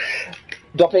LOL.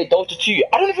 Do I play Dota 2?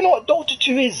 I don't even know what Dota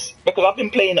 2 is. Because I've been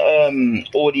playing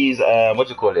all these, what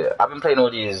do you call it? I've been playing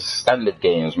all these standard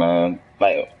games, man.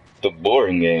 Like, the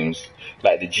boring games.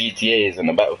 Like the GTAs and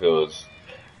the Battlefields.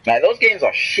 Like, those games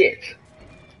are shit.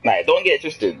 Like, don't get it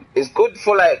twisted. It's good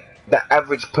for, like, the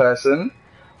average person.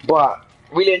 But,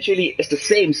 really and truly, it's the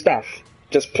same stuff.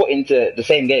 Just put into the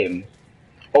same game.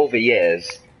 Over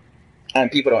years. And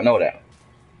people don't know that.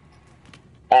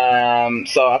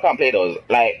 So I can't play those.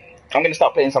 Like, I'm gonna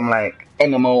start playing some like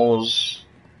MMOs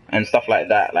and stuff like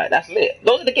that. Like, that's lit.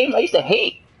 Those are the games I used to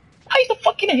hate. I used to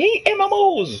fucking hate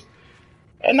MMOs,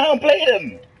 and now I'm playing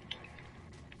them.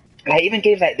 Like, even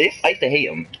games like this, I used to hate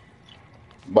them.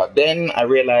 But then I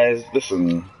realized,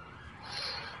 listen,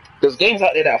 there's games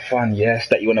out there that are fun, yes,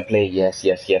 that you want to play, yes.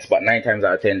 But 9 times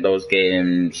out of 10, those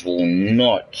games will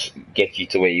not get you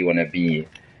to where you want to be.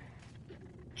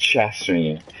 Trust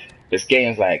me. There's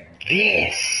games like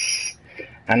this,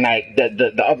 and like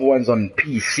the other ones on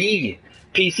PC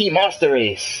Master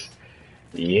Race.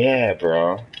 Yeah,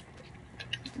 bro.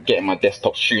 Getting my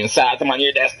desktop shooting side to my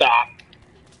new desktop.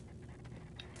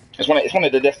 It's one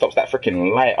of the desktops that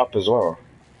freaking light up as well.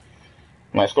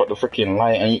 Like, it's got the freaking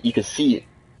light, and you could see it.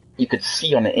 You could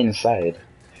see on the inside.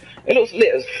 It looks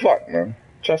lit as fuck, man.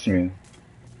 Trust me.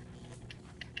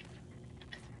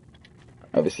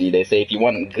 Obviously, they say if you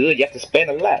want it good, you have to spend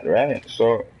a lot, right?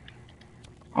 So,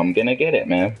 I'm gonna get it,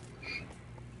 man.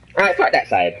 Alright, fuck that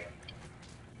side.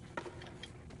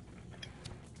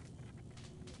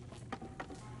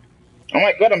 Oh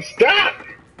my god, I'm stuck!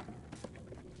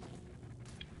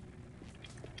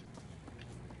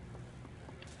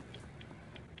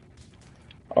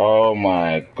 Oh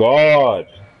my god.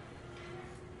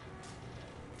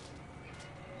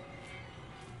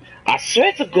 I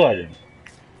swear to god.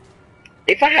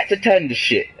 If I had to turn the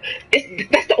shit,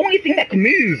 that's the only thing that can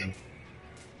move.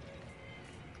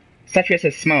 Satria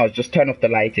says smiles, just turn off the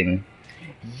lighting.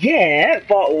 Yeah,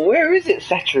 but where is it,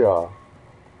 Satria?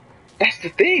 That's the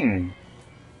thing.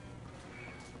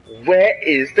 Where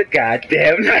is the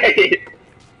goddamn light?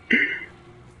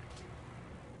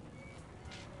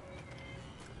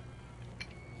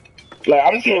 Like,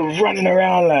 I'm just here running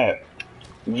around like,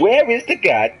 where is the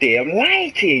goddamn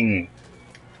lighting?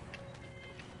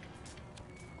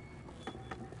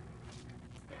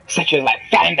 Satria's like,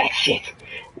 find that shit.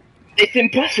 It's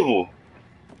impossible.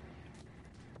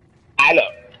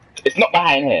 Look, it's not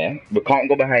behind here. We can't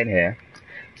go behind here.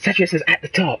 Satria says at the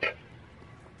top.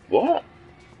 What?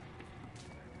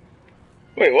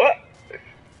 Wait, what?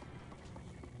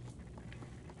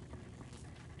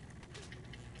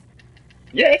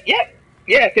 Yeah,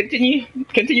 continue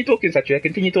talking, Satria,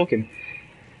 continue talking.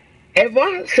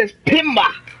 Eva says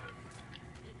Pimba.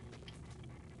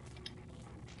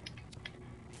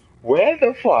 Where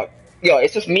the fuck? Yo,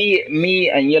 it's just me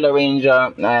and Yellow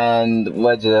Ranger, and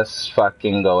we're just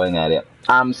fucking going at it.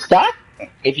 I'm stuck?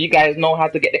 If you guys know how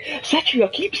to get it,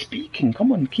 Satria, keep speaking.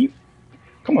 Come on, keep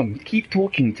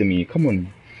talking to me. Come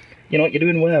on. You know what? You're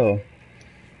doing well.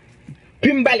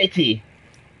 Pimbality.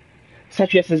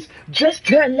 Satria says, just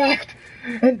turn left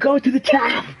and go to the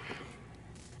top.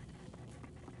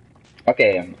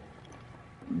 Okay,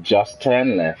 just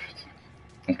turn left.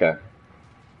 Okay.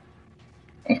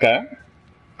 Okay.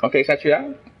 Okay,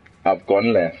 Satria. I've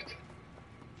gone left.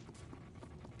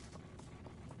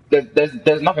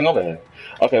 There's nothing over here.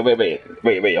 Okay, wait,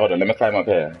 hold on. Let me climb up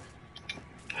here.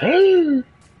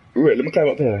 Wait, let me climb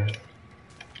up here.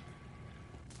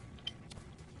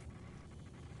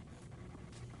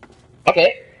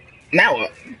 Okay, now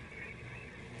what?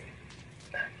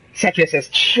 Satria says,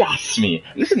 trust me.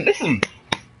 Listen.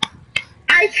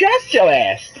 I trust your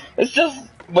ass. It's just,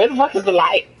 where the fuck is the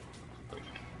light?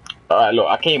 Alright, look,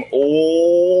 I came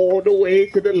all the way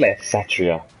to the left,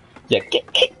 Satria. Yeah,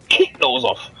 kick those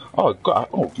off. Oh, God.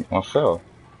 Oh, I fell.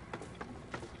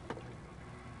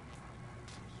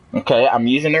 Okay, I'm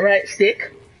using the right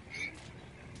stick.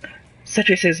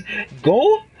 Satria says,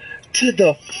 go to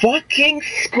the fucking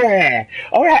square.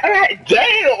 Alright,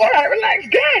 damn. Alright, relax.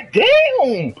 God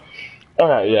damn.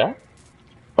 Alright, yeah.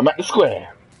 I'm at the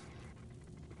square.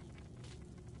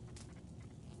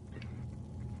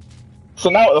 So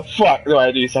now what the fuck do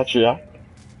I do, Satria?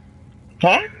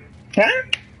 Huh?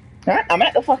 I'm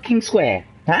at the fucking square.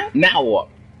 Huh? Now what?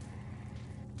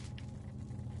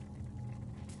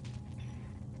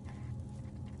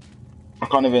 I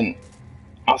can't even...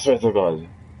 I swear to God.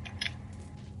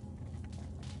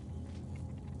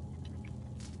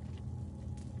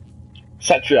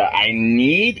 Satria, I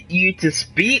need you to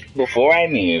speak before I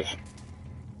move.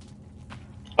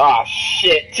 Oh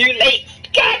shit, too late!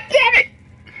 God damn it!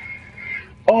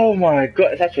 Oh my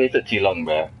God, Satria, it took too long,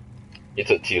 bro. It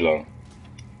took too long.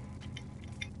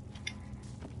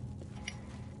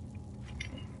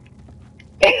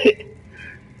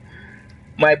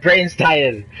 My brain's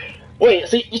tired. Wait,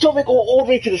 so you told me to go all the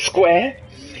way to the square?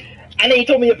 And then you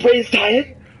told me your brain's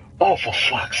tired? Oh, for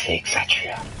fuck's sake,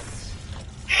 Satria.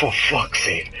 For fuck's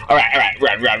sake. Alright,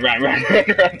 run.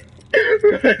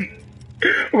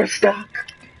 We're stuck.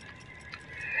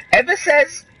 Ever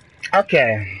says...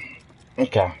 Okay.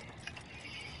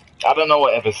 I don't know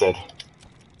what Ever said.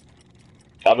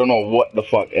 I don't know what the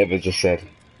fuck Ever just said.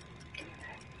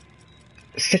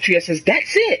 Satria says,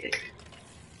 that's it.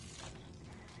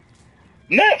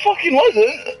 No, it fucking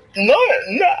wasn't. No,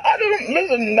 I don't,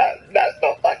 listen, that's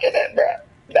not fucking it, bro.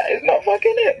 That is not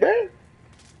fucking it, bro.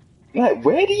 Like,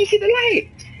 where do you see the light?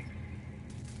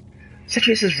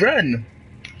 Satria says, run.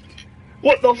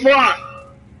 What the fuck?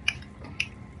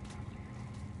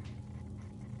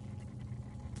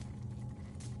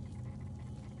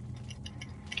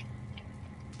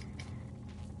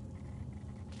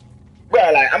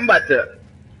 Bro, like, I'm about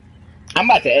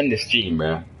to end the stream,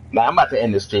 bro. Like, I'm about to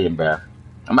end the stream.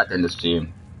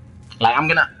 Like,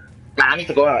 I need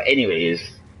to go out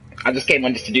anyways. I just came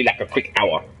on just to do like a quick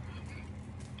hour.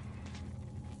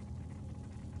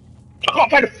 I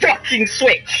can't find the fucking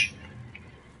switch.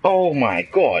 Oh my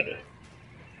God.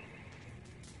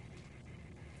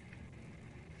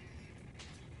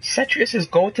 Satria says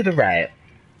go to the right.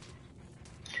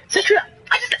 Satria,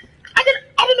 I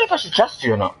don't know if I should trust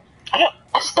you or not. I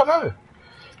just don't know.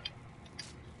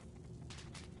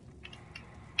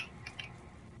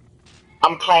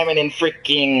 I'm climbing in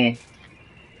freaking...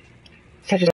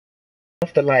 Satria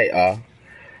off the lighter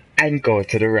and go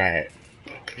to the right.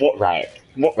 What right?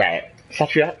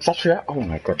 Satria? Oh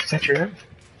my God, Satria?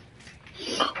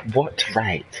 What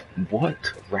right?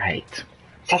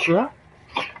 Satria?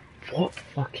 What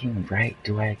fucking right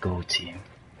do I go to?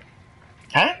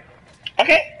 Huh?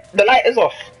 Okay, the light is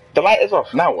off.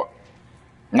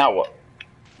 Now what?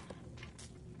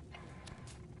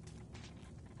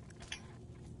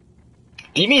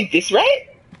 Do you mean this right?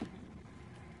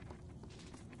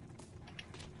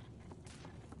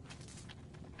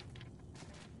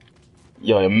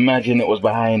 Yo, imagine it was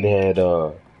behind here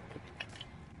though.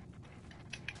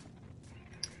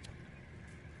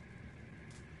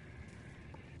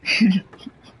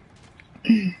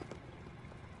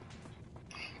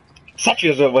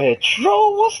 Satria's over here.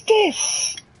 Troll, what's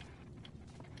this?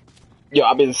 Yo,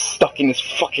 I've been stuck in this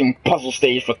fucking puzzle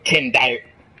stage for 10 days.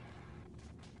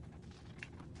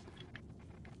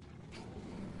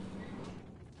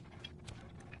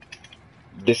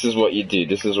 This is what you do.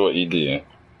 This is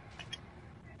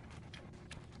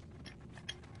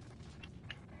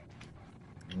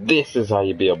how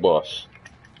you be a boss.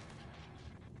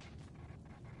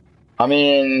 I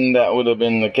mean, that would have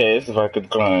been the case if I could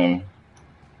climb.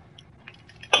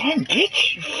 Climb,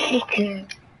 bitch! You fucking...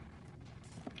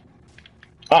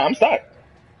 I'm stuck.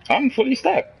 I'm fully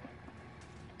stuck.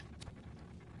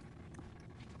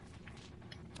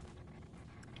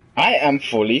 I am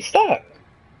fully stuck.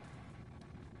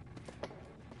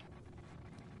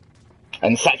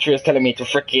 And Satria is telling me to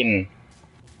freaking.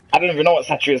 I don't even know what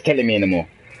Satria is telling me anymore.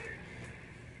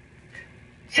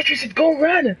 Satria said, "Go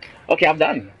run." Okay, I'm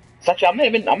done. Satria, I'm not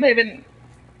even. I'm not even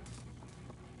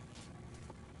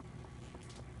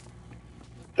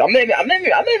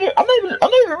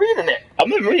reading it. I'm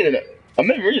not even reading it. I'm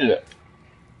not even reading it.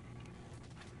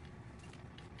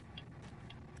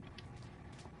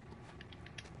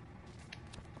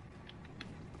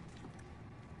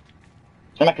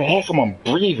 And I can hear someone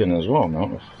breathing as well,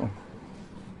 man.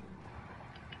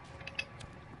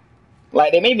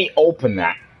 Like, they made me open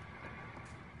that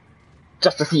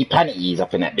just to see panties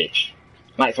up in that bitch.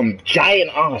 Like, some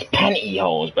giant ass panty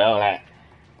holes, bro. Like,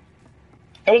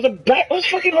 it was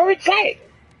fucking horrid sight.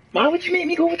 Why would you make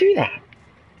me go through that?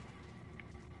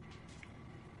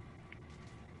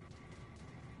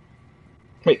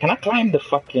 Wait, can I climb the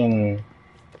fucking...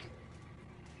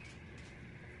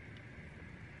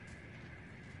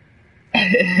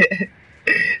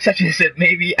 Sachi said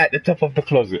maybe at the top of the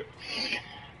closet.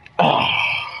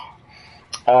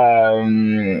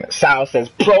 Sal says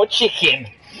pro chicken.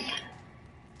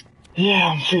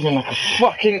 Yeah, I'm feeling like a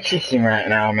fucking chicken right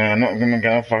now, man. I'm not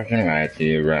gonna fucking lie to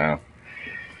you, bro.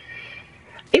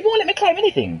 It won't let me climb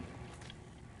anything.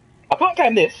 I can't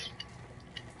climb this.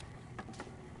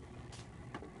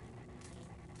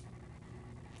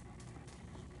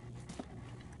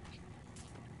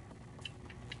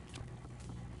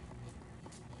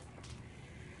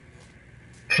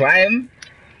 Climb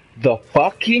the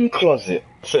fucking closet,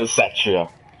 says Satria.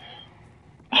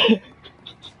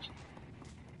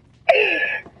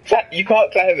 You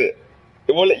can't climb it.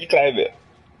 It won't let you climb it.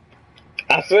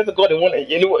 I swear to God, it won't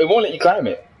let you climb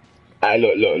it.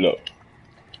 Look.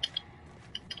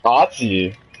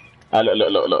 Artie.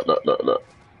 Look.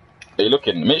 Are you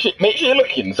looking? Make sure you're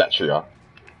looking, Satria.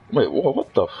 Wait,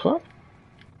 what the fuck?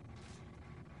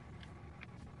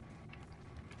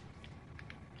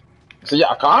 So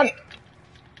yeah, I can't.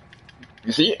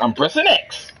 You see, I'm pressing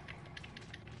X.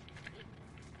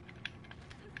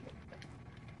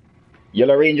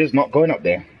 Yellow Ranger's not going up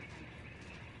there.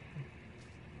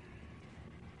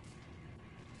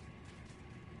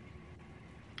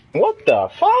 What the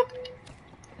fuck?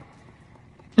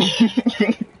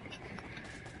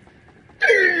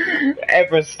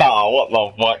 Everstar, what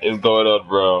the fuck is going on,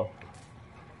 bro?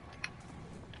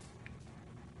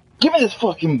 Give me this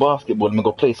fucking basketball and I'm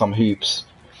gonna go play some hoops.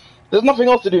 There's nothing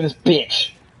else to do in this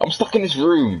bitch. I'm stuck in this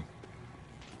room.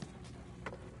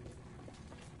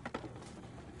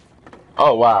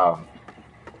 Oh wow.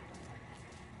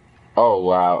 Oh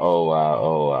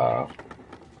wow.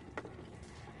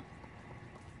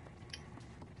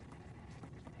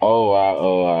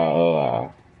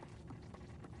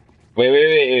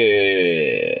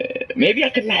 Wait. Maybe I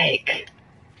could like...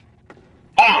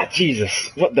 Ah,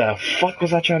 Jesus. What the fuck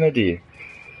was I trying to do?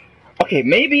 Okay,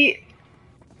 maybe...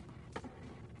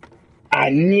 I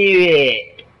knew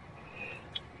it.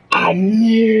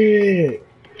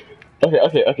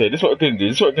 Okay. This is what we're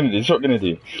gonna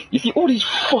do. You see all these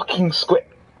fucking squares?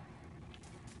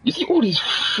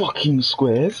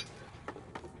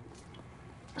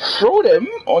 Throw them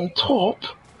on top.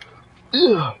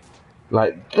 Ugh,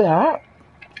 like that.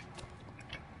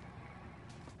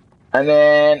 And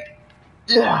then...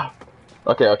 Yeah.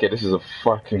 Okay, this is a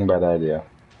fucking bad idea.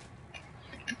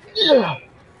 Yeah.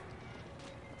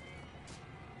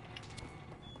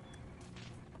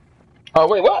 Oh,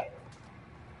 wait, what?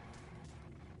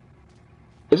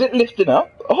 Is it lifting up?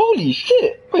 Holy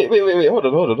shit! Wait, hold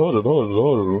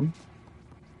on.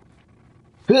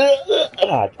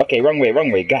 Okay, wrong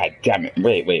way, god damn it.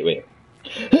 Wait.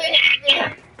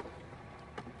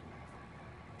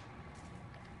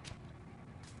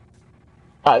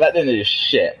 That didn't do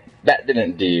shit. That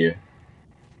didn't do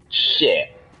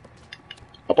shit.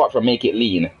 Apart from make it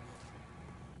lean.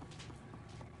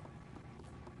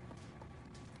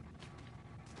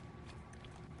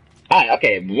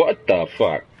 Okay, what the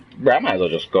fuck? Bro, I might as well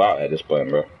just go out at this point,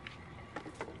 bro.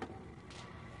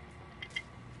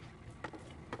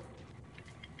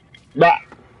 Bruh,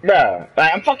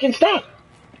 like, I'm fucking stuck.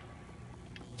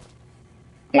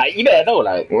 Like, you better know,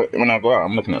 like, when I go out,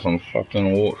 I'm looking at some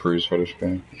fucking walkthroughs for this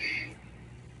game.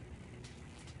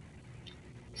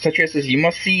 Satria says, you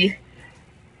must see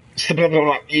blah, blah,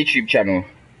 blah, YouTube channel.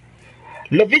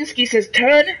 Levinsky says,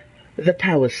 turn the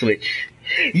power switch.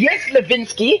 Yes,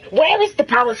 Levinsky, where is the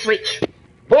power switch?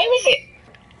 Where is it?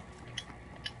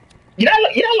 You know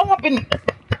how long I've been...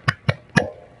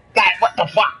 Like, what the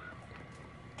fuck?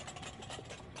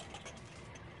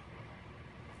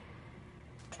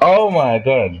 Oh my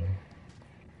god.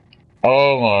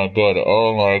 Oh my god.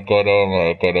 Oh my god. Oh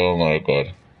my god. Oh my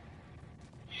god.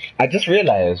 I just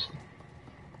realized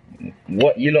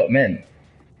what you lot meant.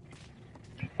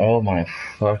 Oh my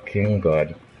fucking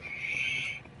god.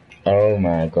 Oh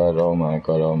my god. Oh my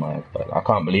god. Oh my god. I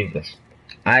can't believe this.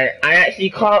 I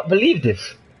actually can't believe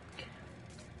this.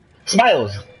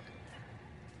 Smiles.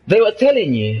 They were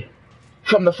telling you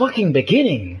from the fucking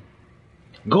beginning.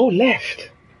 Go left.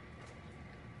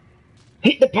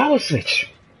 Hit the power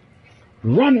switch.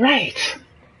 Run right.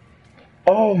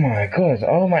 Oh my god.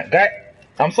 Oh my god.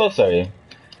 I'm so sorry.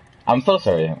 I'm so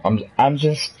sorry. I'm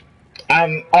fucking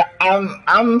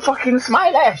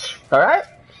Smilash. Alright?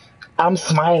 I'm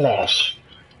Smilash.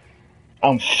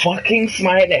 I'm fucking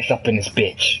Smilash up in this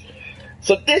bitch.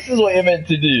 So this is what you're meant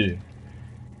to do.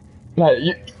 Like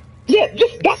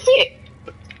that's it.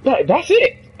 Like that's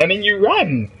it. And then you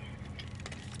run.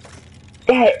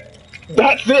 Like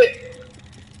that's it.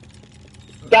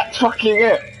 That's fucking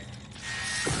it.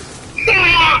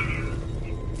 Ah!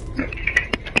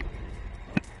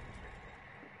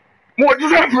 What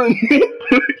just happened?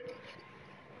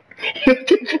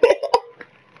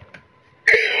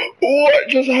 What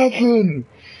just happened?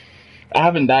 I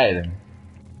haven't died.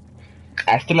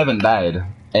 I still haven't died.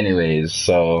 Anyways,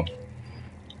 so.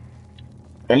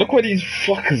 And look where these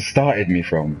fuckers started me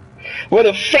from. Where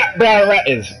the fat brown rat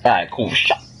is. Alright, cool.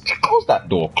 Close that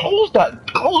door. Close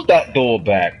that door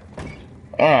back.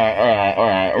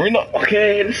 Alright. We're not.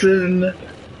 Okay, listen.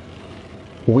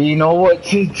 We know what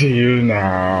to do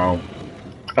now.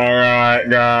 Alright,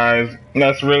 guys.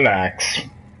 Let's relax.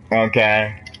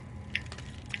 Okay.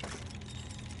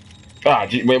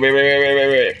 Wait.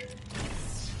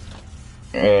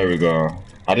 There we go.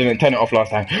 I didn't turn it off last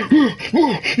time.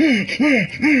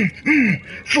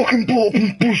 Fucking ball up in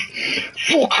this bush.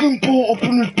 Fucking ball up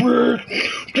in this bed.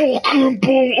 Fucking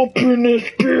ball up in this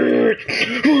bed.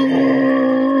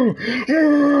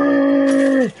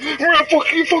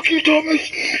 Fuck you,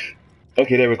 Thomas.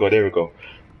 Okay, there we go.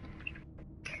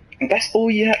 That's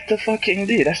all you had to fucking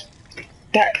do.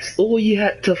 That's all you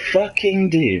had to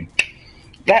fucking do.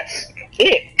 That's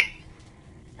it.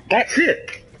 That's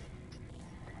it.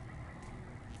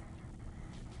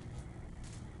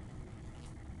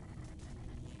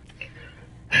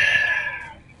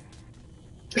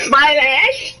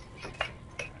 Smilash!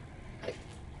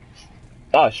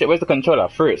 Oh shit, where's the controller? I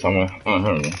threw it somewhere.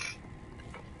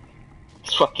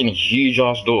 It's fucking huge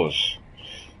ass doors.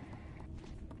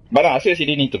 But no, I seriously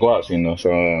do need to go out soon though,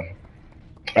 so I'll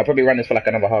probably run this for like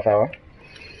another half hour.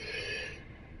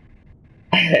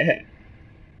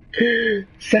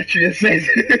 Satria says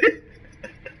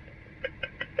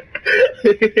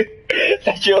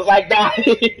Satria was like that.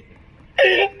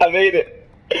 I made it.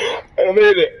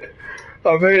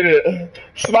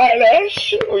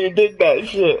 Smilash, we did that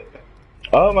shit.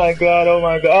 Oh my god.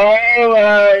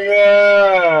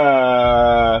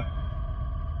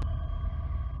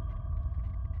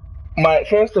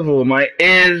 First of all, my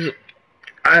ears,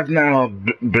 I've now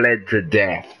bled to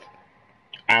death.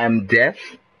 I'm deaf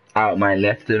out my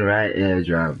left and right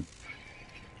eardrum.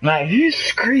 Like, whose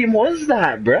scream was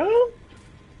that, bro?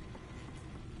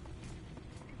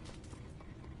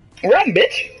 Run,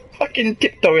 bitch! Fucking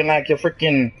tiptoeing like you're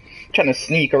freaking trying to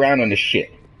sneak around on this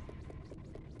shit.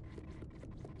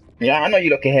 Yeah, I know you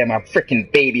look can hear my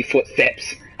freaking baby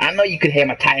footsteps. I know you could hear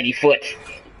my tiny foot.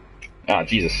 Oh,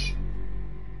 Jesus.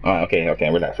 Oh, okay,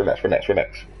 relax.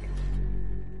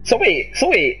 So wait,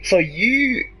 so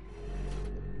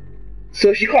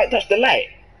she can't touch the light?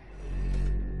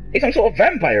 It's some sort of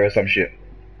vampire or some shit.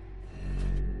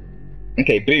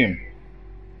 Okay, boom.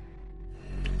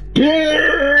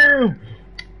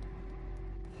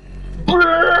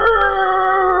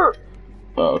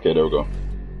 Oh, okay, there we go.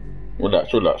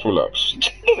 Relax.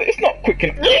 It's not quick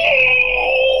enough.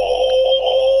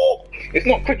 It's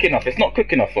not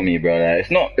quick enough for me, brother. It's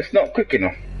not quick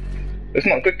enough.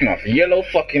 Yellow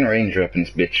fucking ranger up in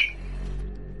this bitch.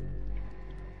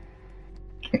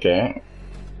 Okay.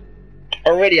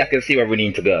 Already I can see where we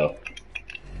need to go.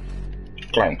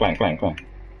 Climb.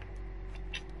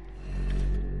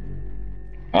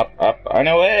 Up, on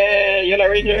our way, Yellow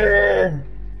Ranger!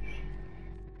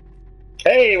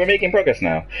 Hey, we're making progress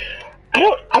now.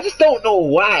 I just don't know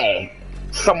why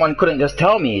someone couldn't just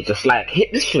tell me, just like,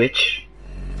 hit the switch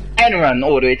and run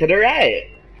all the way to the right.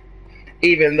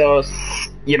 Even though,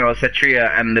 you know, Satria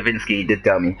and Levinsky did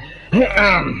tell me,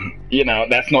 you know,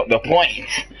 that's not the point.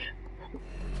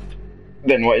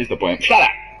 Then what is the point? Shut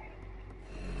up!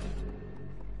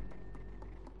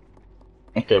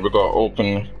 Okay, we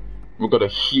got a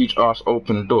huge ass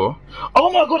open door.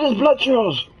 Oh my god, there's blood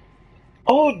trails!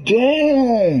 Oh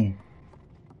damn!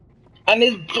 And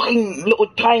his fucking little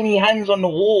tiny hands on the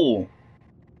wall.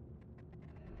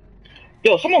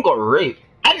 Yo, someone got raped.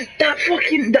 And that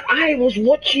fucking, the eye was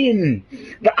watching.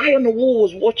 The eye on the wall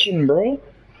was watching, bro.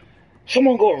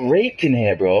 Someone got raped in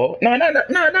here, bro. No,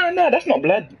 that's not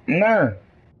blood. No,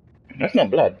 that's not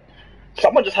blood.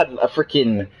 Someone just had a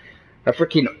freaking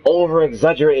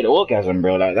over-exaggerated orgasm,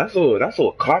 bro. Like, that's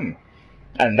all cum.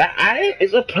 And that eye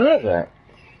is a pervert.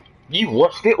 You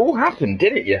watched it all happen,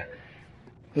 didn't you?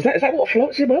 Is that what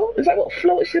floats your boat? Is that what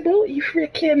floats your boat? You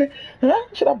freaking, huh?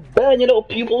 Should I burn your little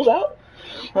pupils out?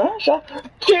 Huh? Should I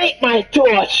take my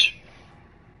torch?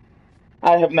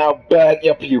 I have now burnt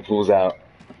your pupils out.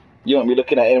 You won't be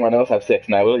looking at anyone else have sex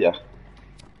now, will ya?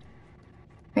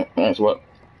 That's what.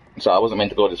 So I wasn't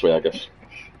meant to go this way, I guess.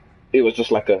 It was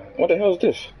just like a, what the hell is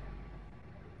this?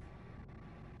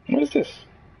 What is this?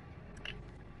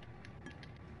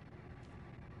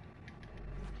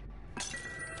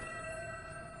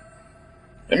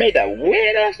 It made that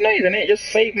weird ass noise and it just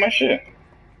saved my shit.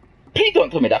 Please don't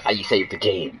tell me that's how you saved the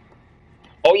game.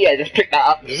 Oh yeah, just pick that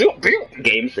up. Zoop, zoop.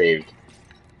 Game saved.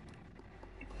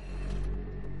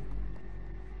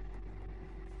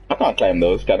 I can't climb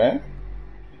those, can I?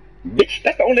 Bitch,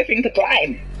 that's the only thing to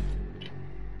climb.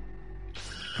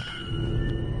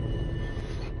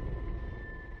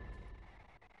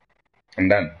 I'm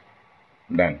done.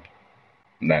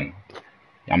 I'm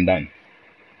done.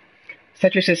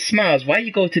 Cedric says, Smiles, why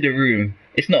you go to the room?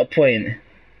 It's not a point.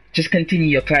 Just continue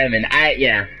your climbing.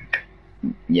 Yeah.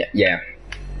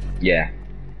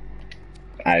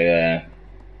 I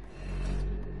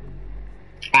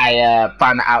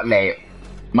found it out late.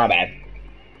 My bad.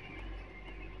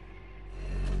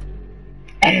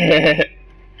 I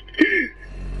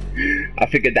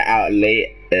figured that out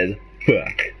late as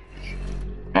fuck.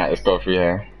 Alright, let's go through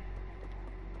here.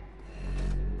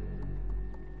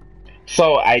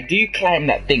 So, I do climb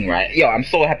that thing, right? Yo, I'm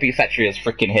so happy Satri is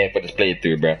freaking here for this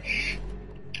playthrough, bro.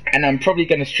 And I'm probably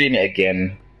gonna stream it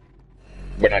again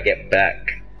when I get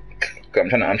back. I'm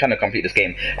trying to complete this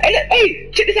game. Hey,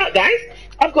 check this out, guys!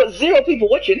 I've got 0 people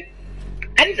watching,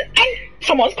 and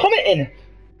someone's commenting.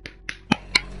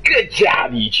 Good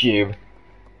job, YouTube.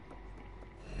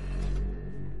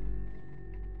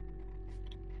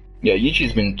 Yo,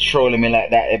 YouTube's been trolling me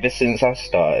like that ever since I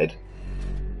started.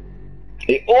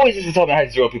 It always used to tell me I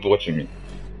had 0 people watching me.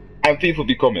 And people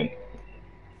be commenting.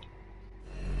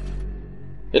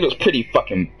 It looks pretty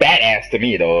fucking badass to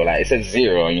me though. Like, it says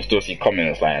 0 and you still see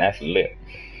comments. Like, that's lit.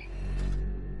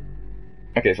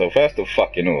 Okay, so first of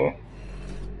fucking all.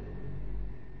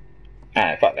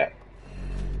 Alright, fuck that.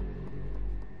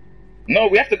 No,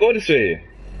 we have to go this way.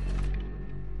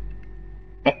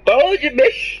 I told you,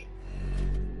 bitch.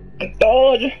 I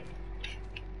told you.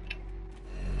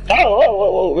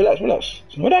 Oh, relax.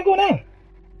 Where do I go now?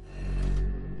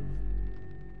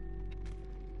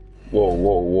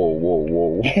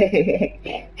 Whoa.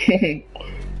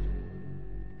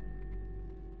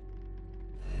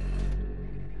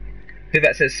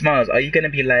 That says, Smiles, are you gonna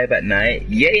be live at night?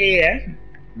 Yeah.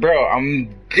 Bro,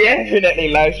 I'm definitely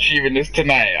live streaming this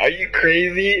tonight. Are you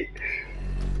crazy?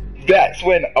 That's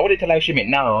when I wanted to live stream it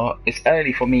now. It's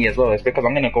early for me as well. It's because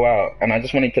I'm gonna go out and I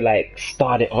just wanted to like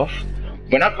start it off.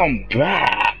 When I come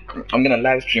back, I'm gonna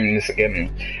live stream this again,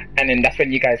 and then that's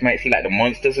when you guys might see like the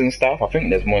monsters and stuff. I think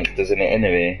there's monsters in it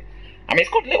anyway. I mean, it's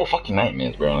called Little Fucking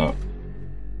Nightmares, bro.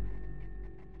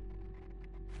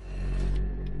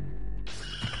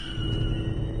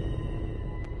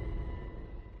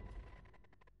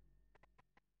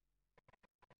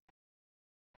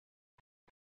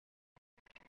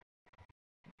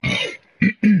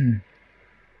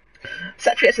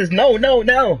 Satria says no.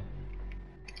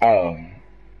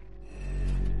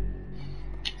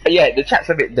 Yeah, the chat's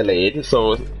a bit delayed,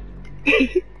 so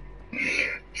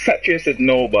Satria says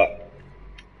no, but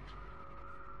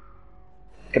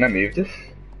can I move this?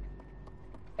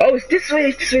 Oh, it's this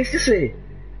way.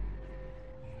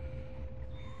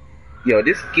 Yo,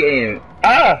 this game.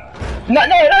 No!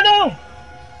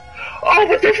 Oh,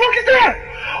 what the fuck is that?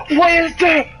 What is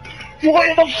that?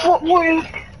 What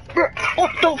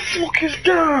the fuck is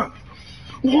that?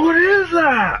 What is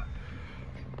that?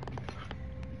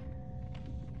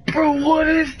 Bro, what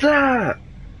is that?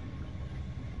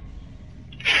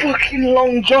 Fucking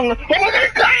Long John. Oh my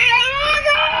god!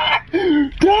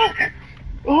 Duck!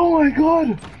 Oh my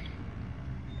god!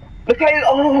 Look at his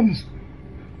arms!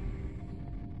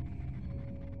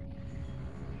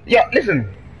 Yeah, listen.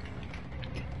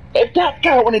 If that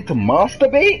guy wanted to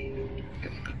masturbate,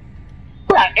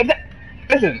 bruh, if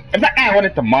that guy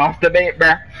wanted to masturbate,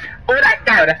 bruh, all that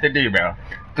guy would have to do, bro,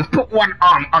 just put one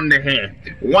arm under here.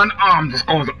 One arm just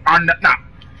goes under, nah,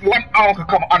 one arm could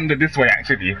come under this way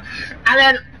actually, and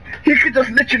then he could just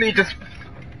literally just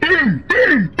boom,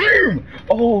 boom, boom.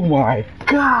 Oh my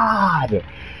god!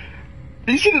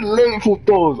 You should have learned for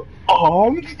those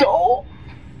arms though.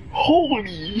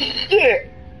 Holy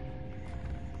shit!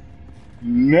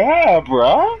 Nah,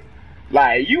 bruh.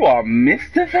 Like, you are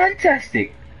Mr.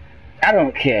 Fantastic. I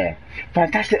don't care.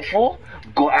 Fantastic Four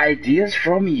got ideas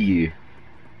from you.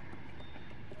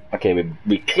 Okay,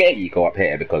 we clearly go up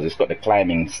here because it's got the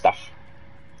climbing stuff.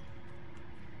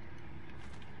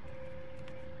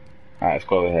 Alright, let's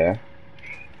go over here.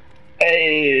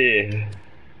 Hey!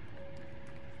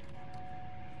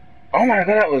 Oh my god,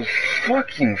 that was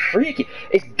fucking freaky.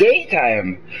 It's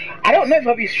daytime. I don't know if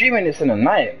I'll be streaming this in the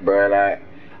night, bro. Like,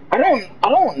 I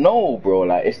don't know, bro.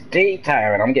 Like, it's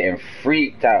daytime and I'm getting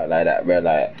freaked out like that, bro.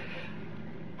 Like,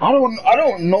 I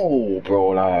don't know, bro.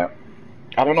 Like,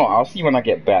 I don't know. I'll see when I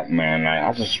get back, man.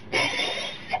 Like,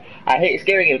 I hate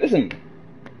scary games. Listen,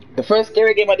 the first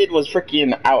scary game I did was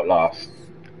freaking Outlast.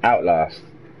 Outlast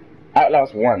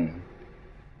 1.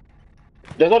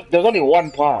 There's only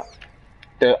one part.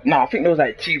 No, I think there was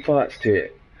like 2 parts to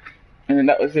it, and then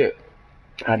that was it.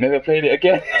 I never played it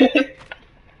again.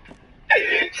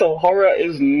 So horror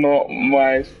is not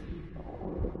my.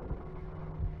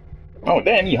 Oh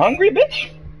damn, you hungry, bitch?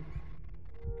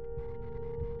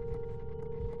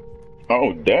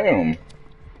 Oh damn,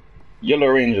 Yellow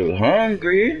Ranger's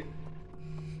hungry.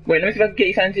 Wait, let me see if I can get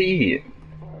you something to eat.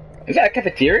 Is that a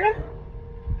cafeteria?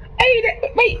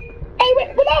 Wait,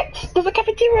 relax. There's a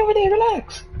cafeteria over there.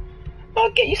 Relax. I'll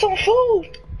get you some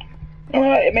food.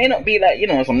 It may not be like, you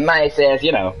know, some nice ass,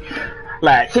 you know,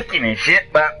 like chicken and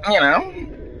shit, but, you know,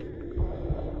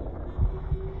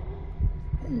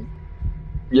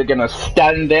 you're gonna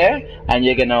stand there and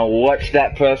you're gonna watch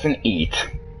that person eat.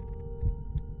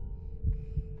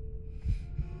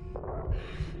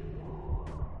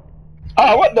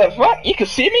 Oh, what the fuck? You can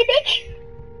see me, bitch?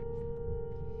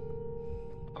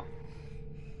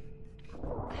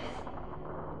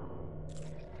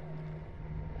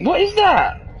 What is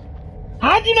that?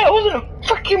 How do you know it wasn't a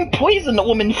fucking poison the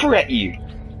woman threw at you?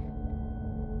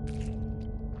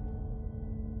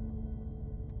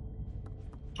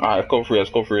 Alright,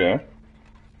 let's go through, yeah?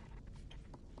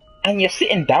 And you're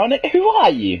sitting down at— who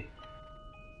are you?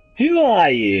 Who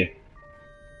are you?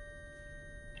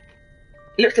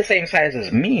 Looks the same size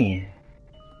as me.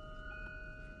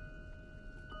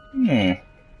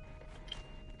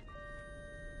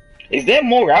 Is there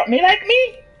more out there like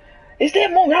me? Is there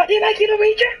more out there like you, the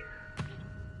Ranger?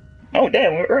 Oh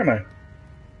damn, where am I?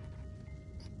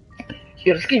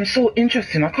 Yo, this game's so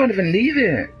interesting, I can't even leave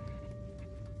it.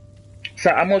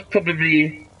 So I most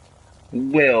probably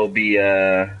will be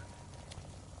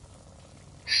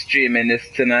streaming this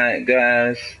tonight,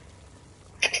 guys.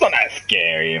 It's not that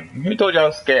scary. Who told you I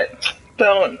was scared?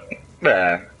 Don't,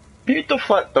 bruh. Who the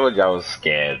fuck told you I was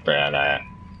scared, bruh? Like,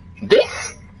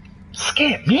 this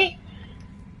scared me?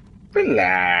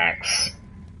 Relax.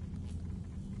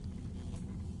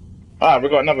 Ah, we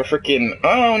got another freaking—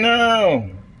 oh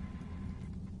no!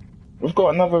 We've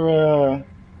got another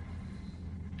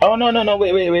oh no,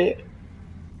 wait. Wait,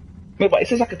 but it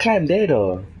says I could climb there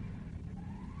though.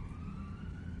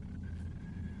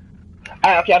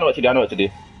 Ah, okay, I know what to do.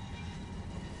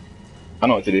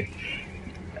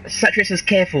 Satchel says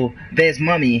careful, there's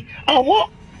mummy. Oh, what?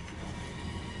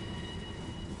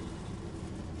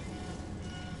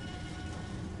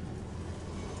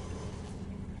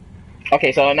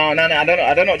 Okay, so no, I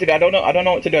don't know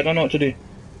what to do.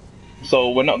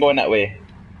 So we're not going that way.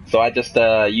 So I just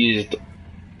used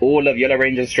all of Yellow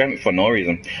Ranger's strength for no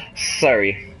reason.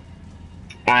 Sorry.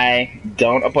 I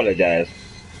don't apologize.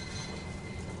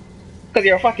 Because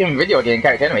you're a fucking video game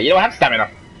character anyway. You don't have stamina.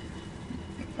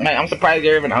 Man, I'm surprised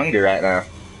you're even hungry right now.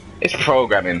 It's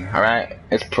programming, alright?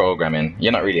 It's programming.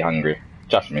 You're not really hungry.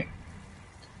 Trust me.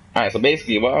 Alright, so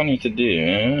basically what I need to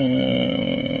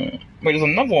do... wait, there's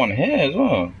another one here as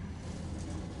well.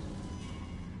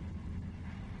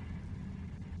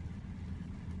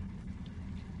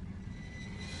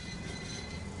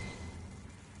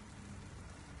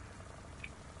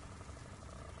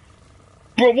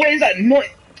 Bro, what is that noise?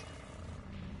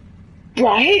 Bro,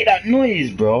 I hate that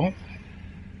noise, bro.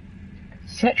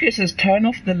 Satchel says turn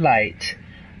off the light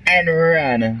and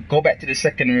run. Go back to the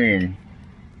second room.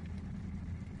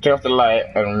 Turn off the light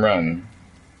and run.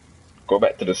 Go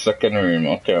back to the second room.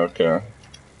 Okay.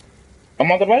 Oh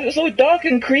my god, why is it so dark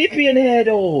and creepy in here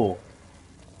though?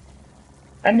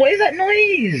 And what is that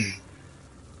noise?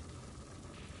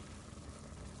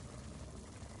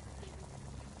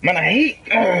 Man,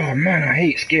 I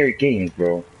hate scary games,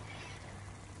 bro.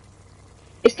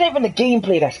 It's not even the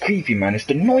gameplay that's creepy, man. It's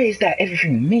the noise that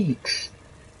everything makes.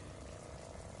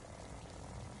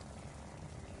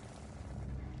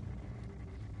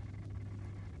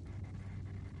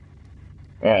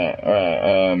 Alright,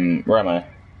 where am I?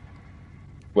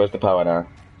 Where's the power now?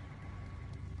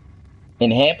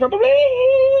 In here, probably?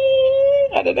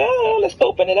 I don't know. Let's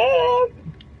open it up.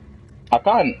 I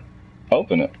can't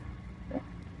open it.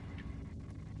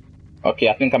 Okay,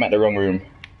 I think I'm at the wrong room.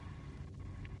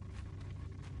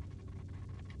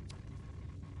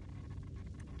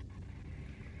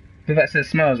 If that says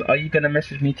Smiles, are you gonna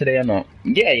message me today or not?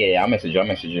 Yeah, I'll message you.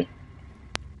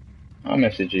 I'll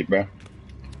message you, bro.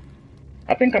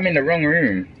 I think I'm in the wrong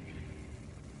room.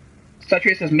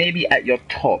 Saturate says maybe at your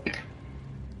top.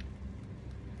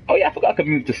 Oh yeah, I forgot I could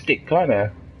move the stick, can't I?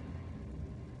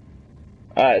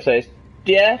 Alright, so it's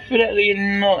definitely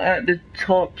not at the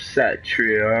top,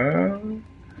 Satria.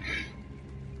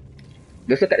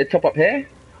 Let's look at the top up here.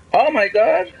 Oh my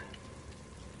god!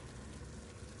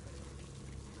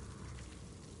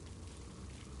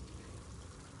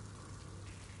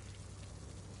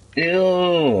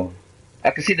 Ew!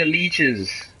 I can see the leeches.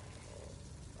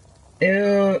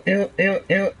 Ew.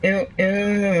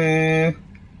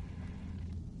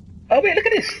 Oh wait, look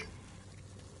at this!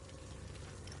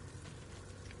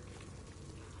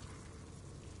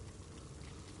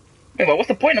 Wait, but what's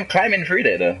the point of climbing through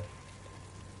there though?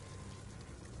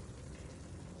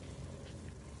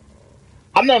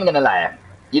 I'm not even gonna lie.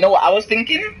 You know what I was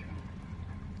thinking?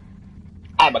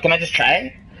 But can I just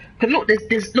try? Cause look,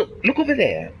 look over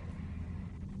there.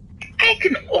 I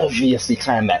can obviously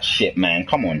climb that shit, man.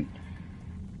 Come on.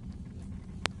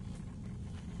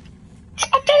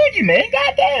 I told you, man.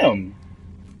 Goddamn.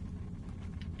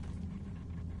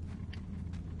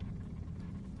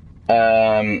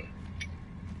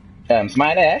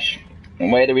 Smile Ash.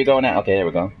 Where do we go now? Okay, here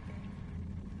we go.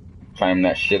 Climb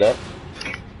that shit up.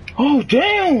 Oh,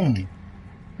 damn!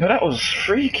 Yo, that was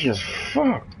freaky as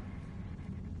fuck.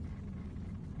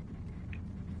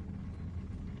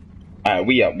 Alright,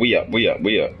 we up.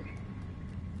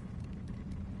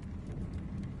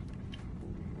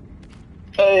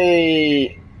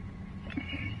 Hey!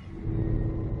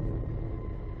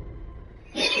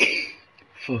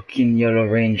 Fucking Yellow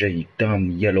Ranger, you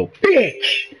dumb yellow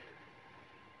bitch!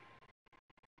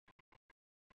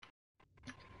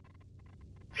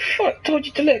 Fuck, told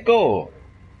you to let go.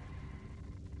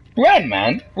 Run,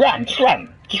 man! Run, just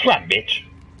run, bitch.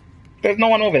 There's no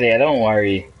one over there, don't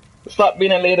worry. Stop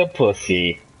being a little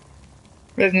pussy.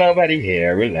 There's nobody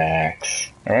here, relax.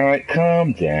 Alright,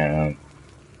 calm down.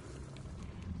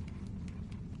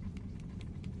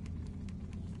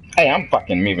 Hey, I'm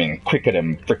fucking moving quicker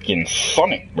than freaking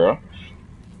Sonic, bro.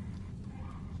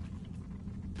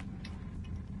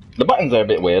 The buttons are a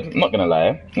bit weird, I'm not gonna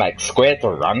lie. Like, square to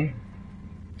run.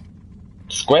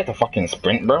 Square to fucking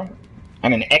sprint, bro.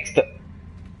 And then X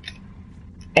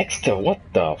to what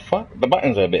the fuck? The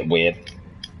buttons are a bit weird.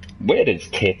 Weird as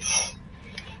tits.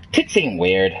 Tits ain't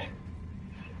weird.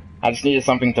 I just needed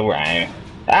something to rhyme.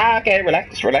 Okay,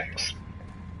 relax.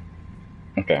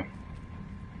 Okay.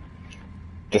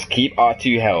 Just keep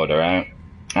R2 held, alright?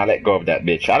 I'll let go of that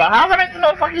bitch. How am I meant to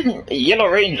know fucking Yellow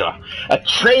Ranger? A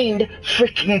trained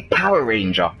freaking Power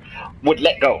Ranger would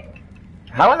let go.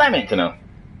 How was I meant to know?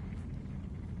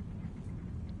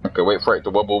 Okay, wait for it to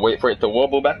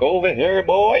wobble back over here,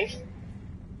 boys.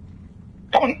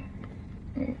 Come on.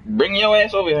 Bring your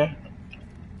ass over here.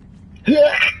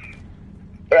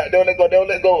 Alright, don't let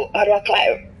go. How do I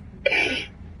climb?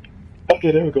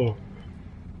 Okay, there we go.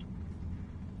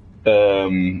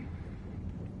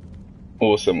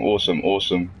 Awesome.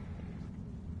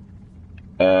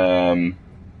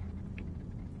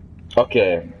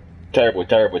 Okay. Terrible.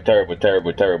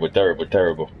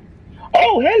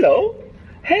 Oh,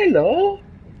 hello.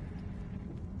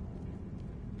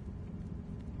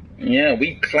 Yeah,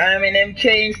 we climbing them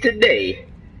chains today.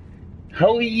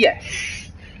 Oh, yes.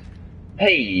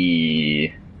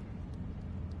 Hey.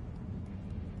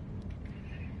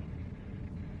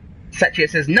 Satya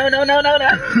says, no.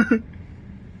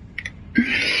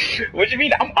 What do you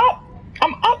mean? I'm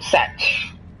up,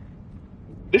 Satch.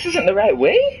 This isn't the right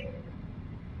way?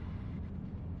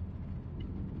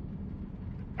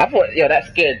 I thought, yo, that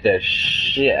scared the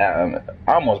shit out of me.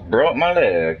 I almost broke my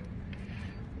leg.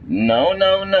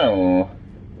 No.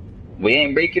 We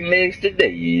ain't breaking legs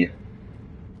today.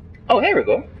 Oh, here we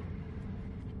go.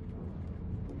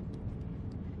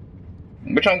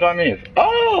 Which one do I move?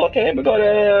 Oh, okay, we go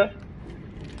there.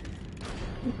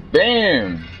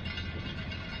 Bam.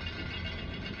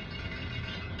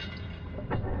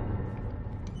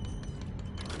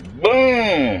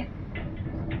 Boom.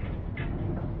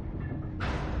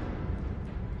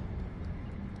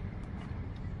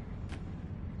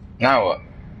 Now what?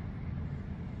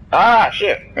 Ah,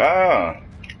 shit. Oh.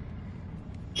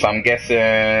 So I'm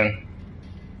guessing.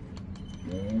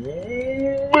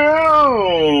 Boom.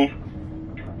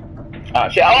 Oh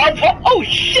shit! Oh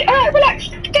shit! Alright, relax.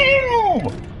 Damn!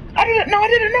 I didn't know. I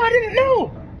didn't know. I didn't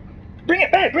know. Bring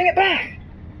it back. Bring it back.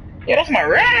 Yeah, that's my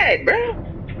ride, bro.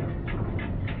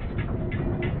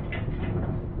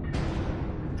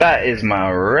 That is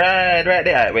my ride right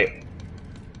there. Alright, wait.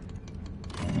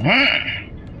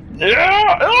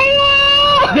 Yeah!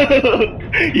 Oh!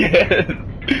 Yes!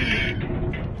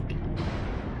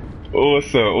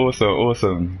 Awesome, awesome,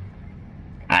 awesome.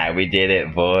 Alright, we did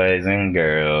it, boys and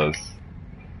girls.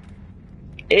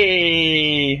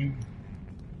 Hey!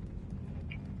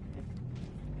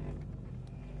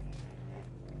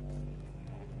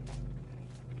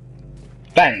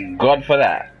 Thank God for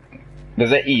that.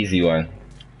 There's an easy one.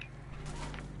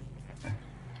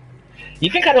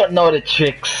 You think I don't know the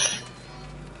tricks?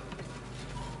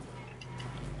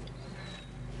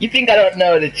 You think I don't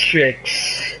know the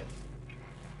tricks?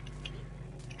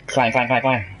 Climb, climb, climb,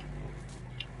 climb.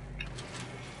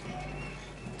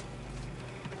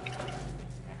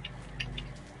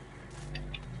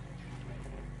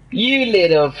 You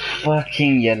little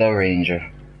fucking Yellow Ranger.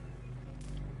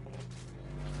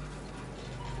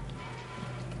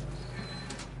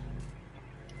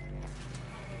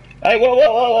 Hey, whoa,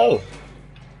 whoa, whoa, whoa.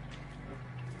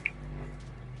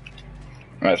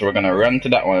 Alright, so we're gonna run to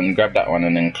that one, grab that one,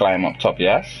 and then climb up top,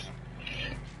 yes?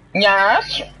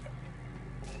 Yes!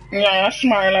 Yes,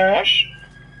 my lash.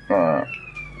 Yeah!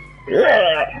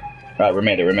 Alright, we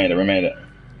made it, we made it, we made it.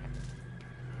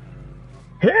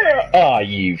 Oh,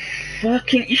 you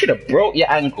fucking... You should have broke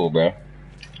your ankle, bro.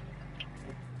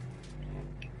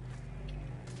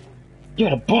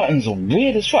 Yo, the buttons are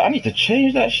weird as fuck. I need to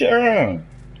change that shit around.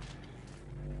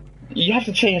 You have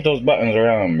to change those buttons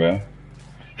around, bro.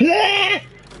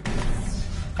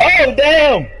 Oh,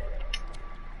 damn!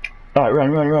 Alright,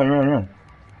 run, run, run, run, run.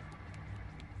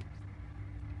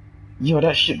 Yo,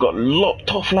 that shit got locked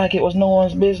off like it was no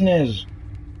one's business.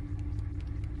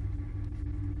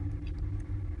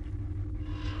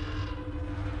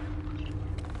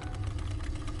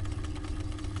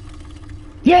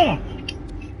 Yeah!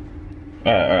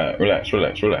 Alright, alright, relax,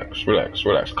 relax, relax, relax,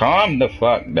 relax. Calm the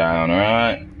fuck down,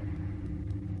 alright?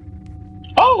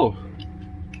 Oh!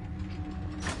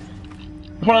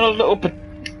 One of those little...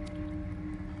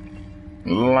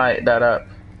 Light that up.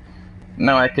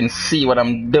 Now I can see what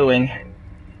I'm doing.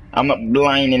 I'm not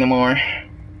blind anymore.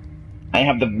 I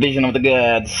have the vision of the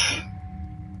gods.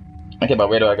 Okay, but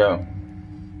where do I go?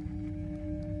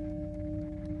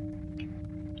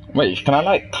 Wait, can I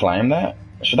like climb that?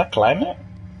 Should I climb it?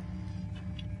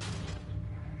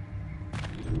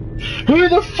 Who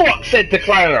the fuck said to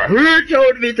climb it? Who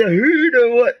told me to? Who the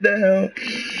what the hell?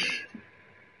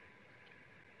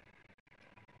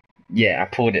 Yeah, I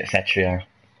pulled it, Satria.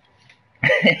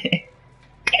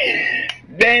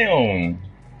 Damn!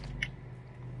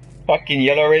 Fucking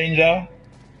Yellow Ranger.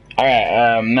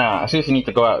 Alright, nah, I seriously need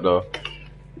to go out though.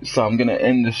 So I'm gonna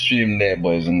end the stream there,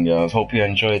 boys and girls. Hope you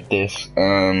enjoyed this.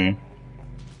 I'm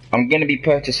gonna be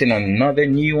purchasing another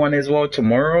new one as well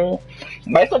tomorrow.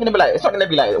 But it's not gonna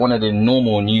be like one of the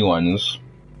normal new ones.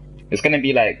 It's gonna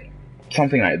be like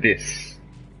something like this.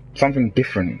 Something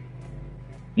different.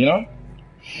 You know?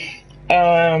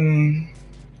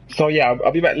 So yeah,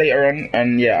 I'll be back later on,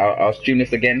 and yeah, I'll stream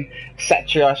this again.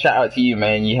 Satria, shout out to you,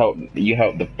 man. You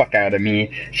helped the fuck out of me.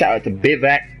 Shout out to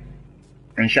Bivac,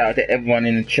 and shout out to everyone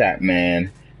in the chat, man.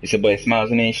 It's your boy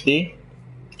Smiles in HD,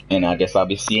 and I guess I'll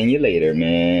be seeing you later,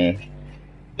 man.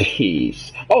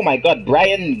 Peace. Oh my God,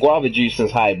 Brian Guava Juice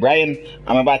says hi. Brian,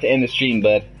 I'm about to end the stream,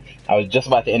 bud. I was just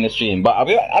about to end the stream, but I'll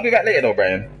be back later though,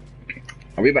 Brian.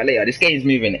 I'll be back later. This game's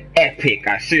moving epic.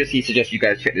 I seriously suggest you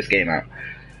guys check this game out.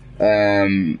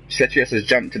 Setria says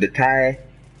jump to the tie.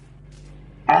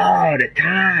 Oh, the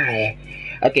tie.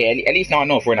 Okay, at least now I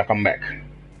know for when I come back.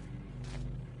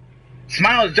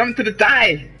 Smiles, jump to the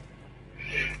tie.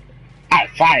 Alright,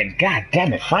 fine. God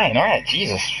damn it, fine. Alright,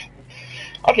 Jesus.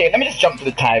 Okay, let me just jump to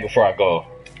the tie before I go.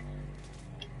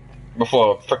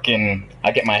 Before frickin'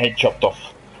 I get my head chopped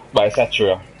off by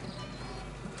Setria.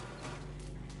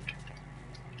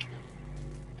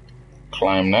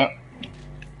 Climb that.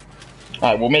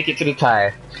 Alright, we'll make it to the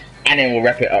tie, and then we'll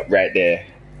wrap it up right there.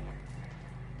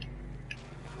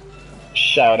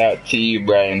 Shout out to you,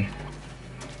 Brian.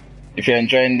 If you're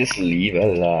enjoying this, leave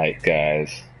a like,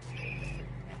 guys.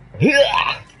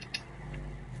 There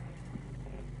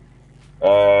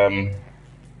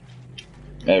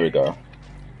we go.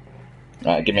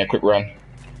 Alright, give me a quick run.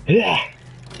 Woo!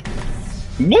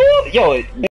 Yo, it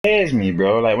bears me,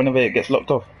 bro, like whenever it gets locked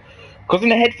off. in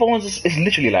the headphones, it's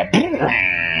literally like.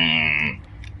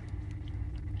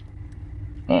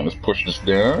 Alright, let's push this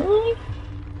down.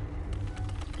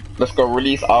 Let's go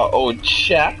release our old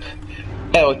chap,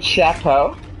 El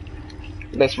Chapo.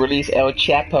 Let's release El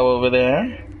Chapo over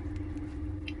there.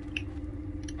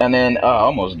 And then, I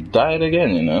almost died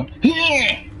again, you know.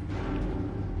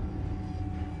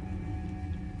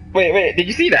 Wait, did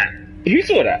you see that? Who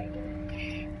saw that?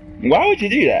 Why would you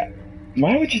do that?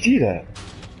 Why would you do that?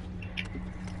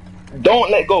 Don't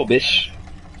let go, bitch.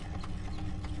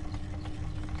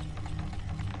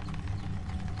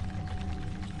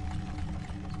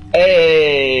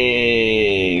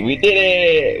 Hey, we did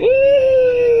it!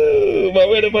 Woo! But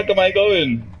where the fuck am I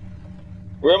going?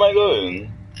 Where am I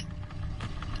going?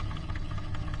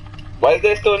 Why is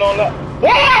there still no light?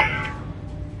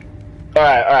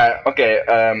 Alright, okay,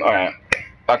 alright.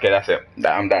 Okay, that's it.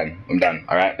 I'm done,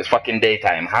 alright? It's fucking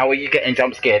daytime. How are you getting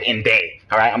jump scared in day?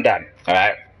 Alright, I'm done,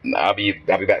 alright? I'll be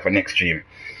back for next stream.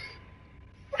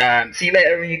 See you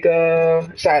later,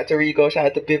 Rigo. Shout out to Rigo, shout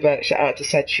out to Bivak, shout out to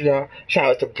Satchula, shout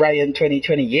out to Brian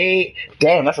 2028.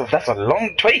 Damn, that's a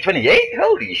long 2028?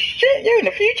 Holy shit, you're in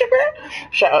the future, bro.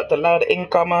 Shout out to Loud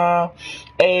Incomer.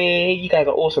 Hey, you guys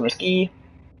are awesome. Ski.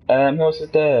 Who else is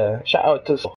there? Shout out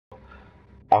to,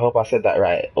 I hope I said that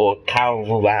right, or Cal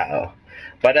Wow.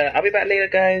 But I'll be back later,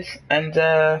 guys, and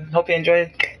hope you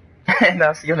enjoyed. And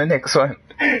I'll see you on the next one.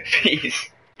 Peace.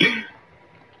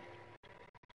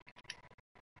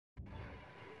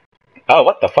 Oh,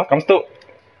 what the fuck? I'm still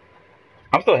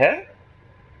here?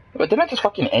 But didn't I just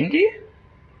fucking end you?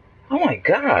 Oh my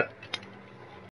god.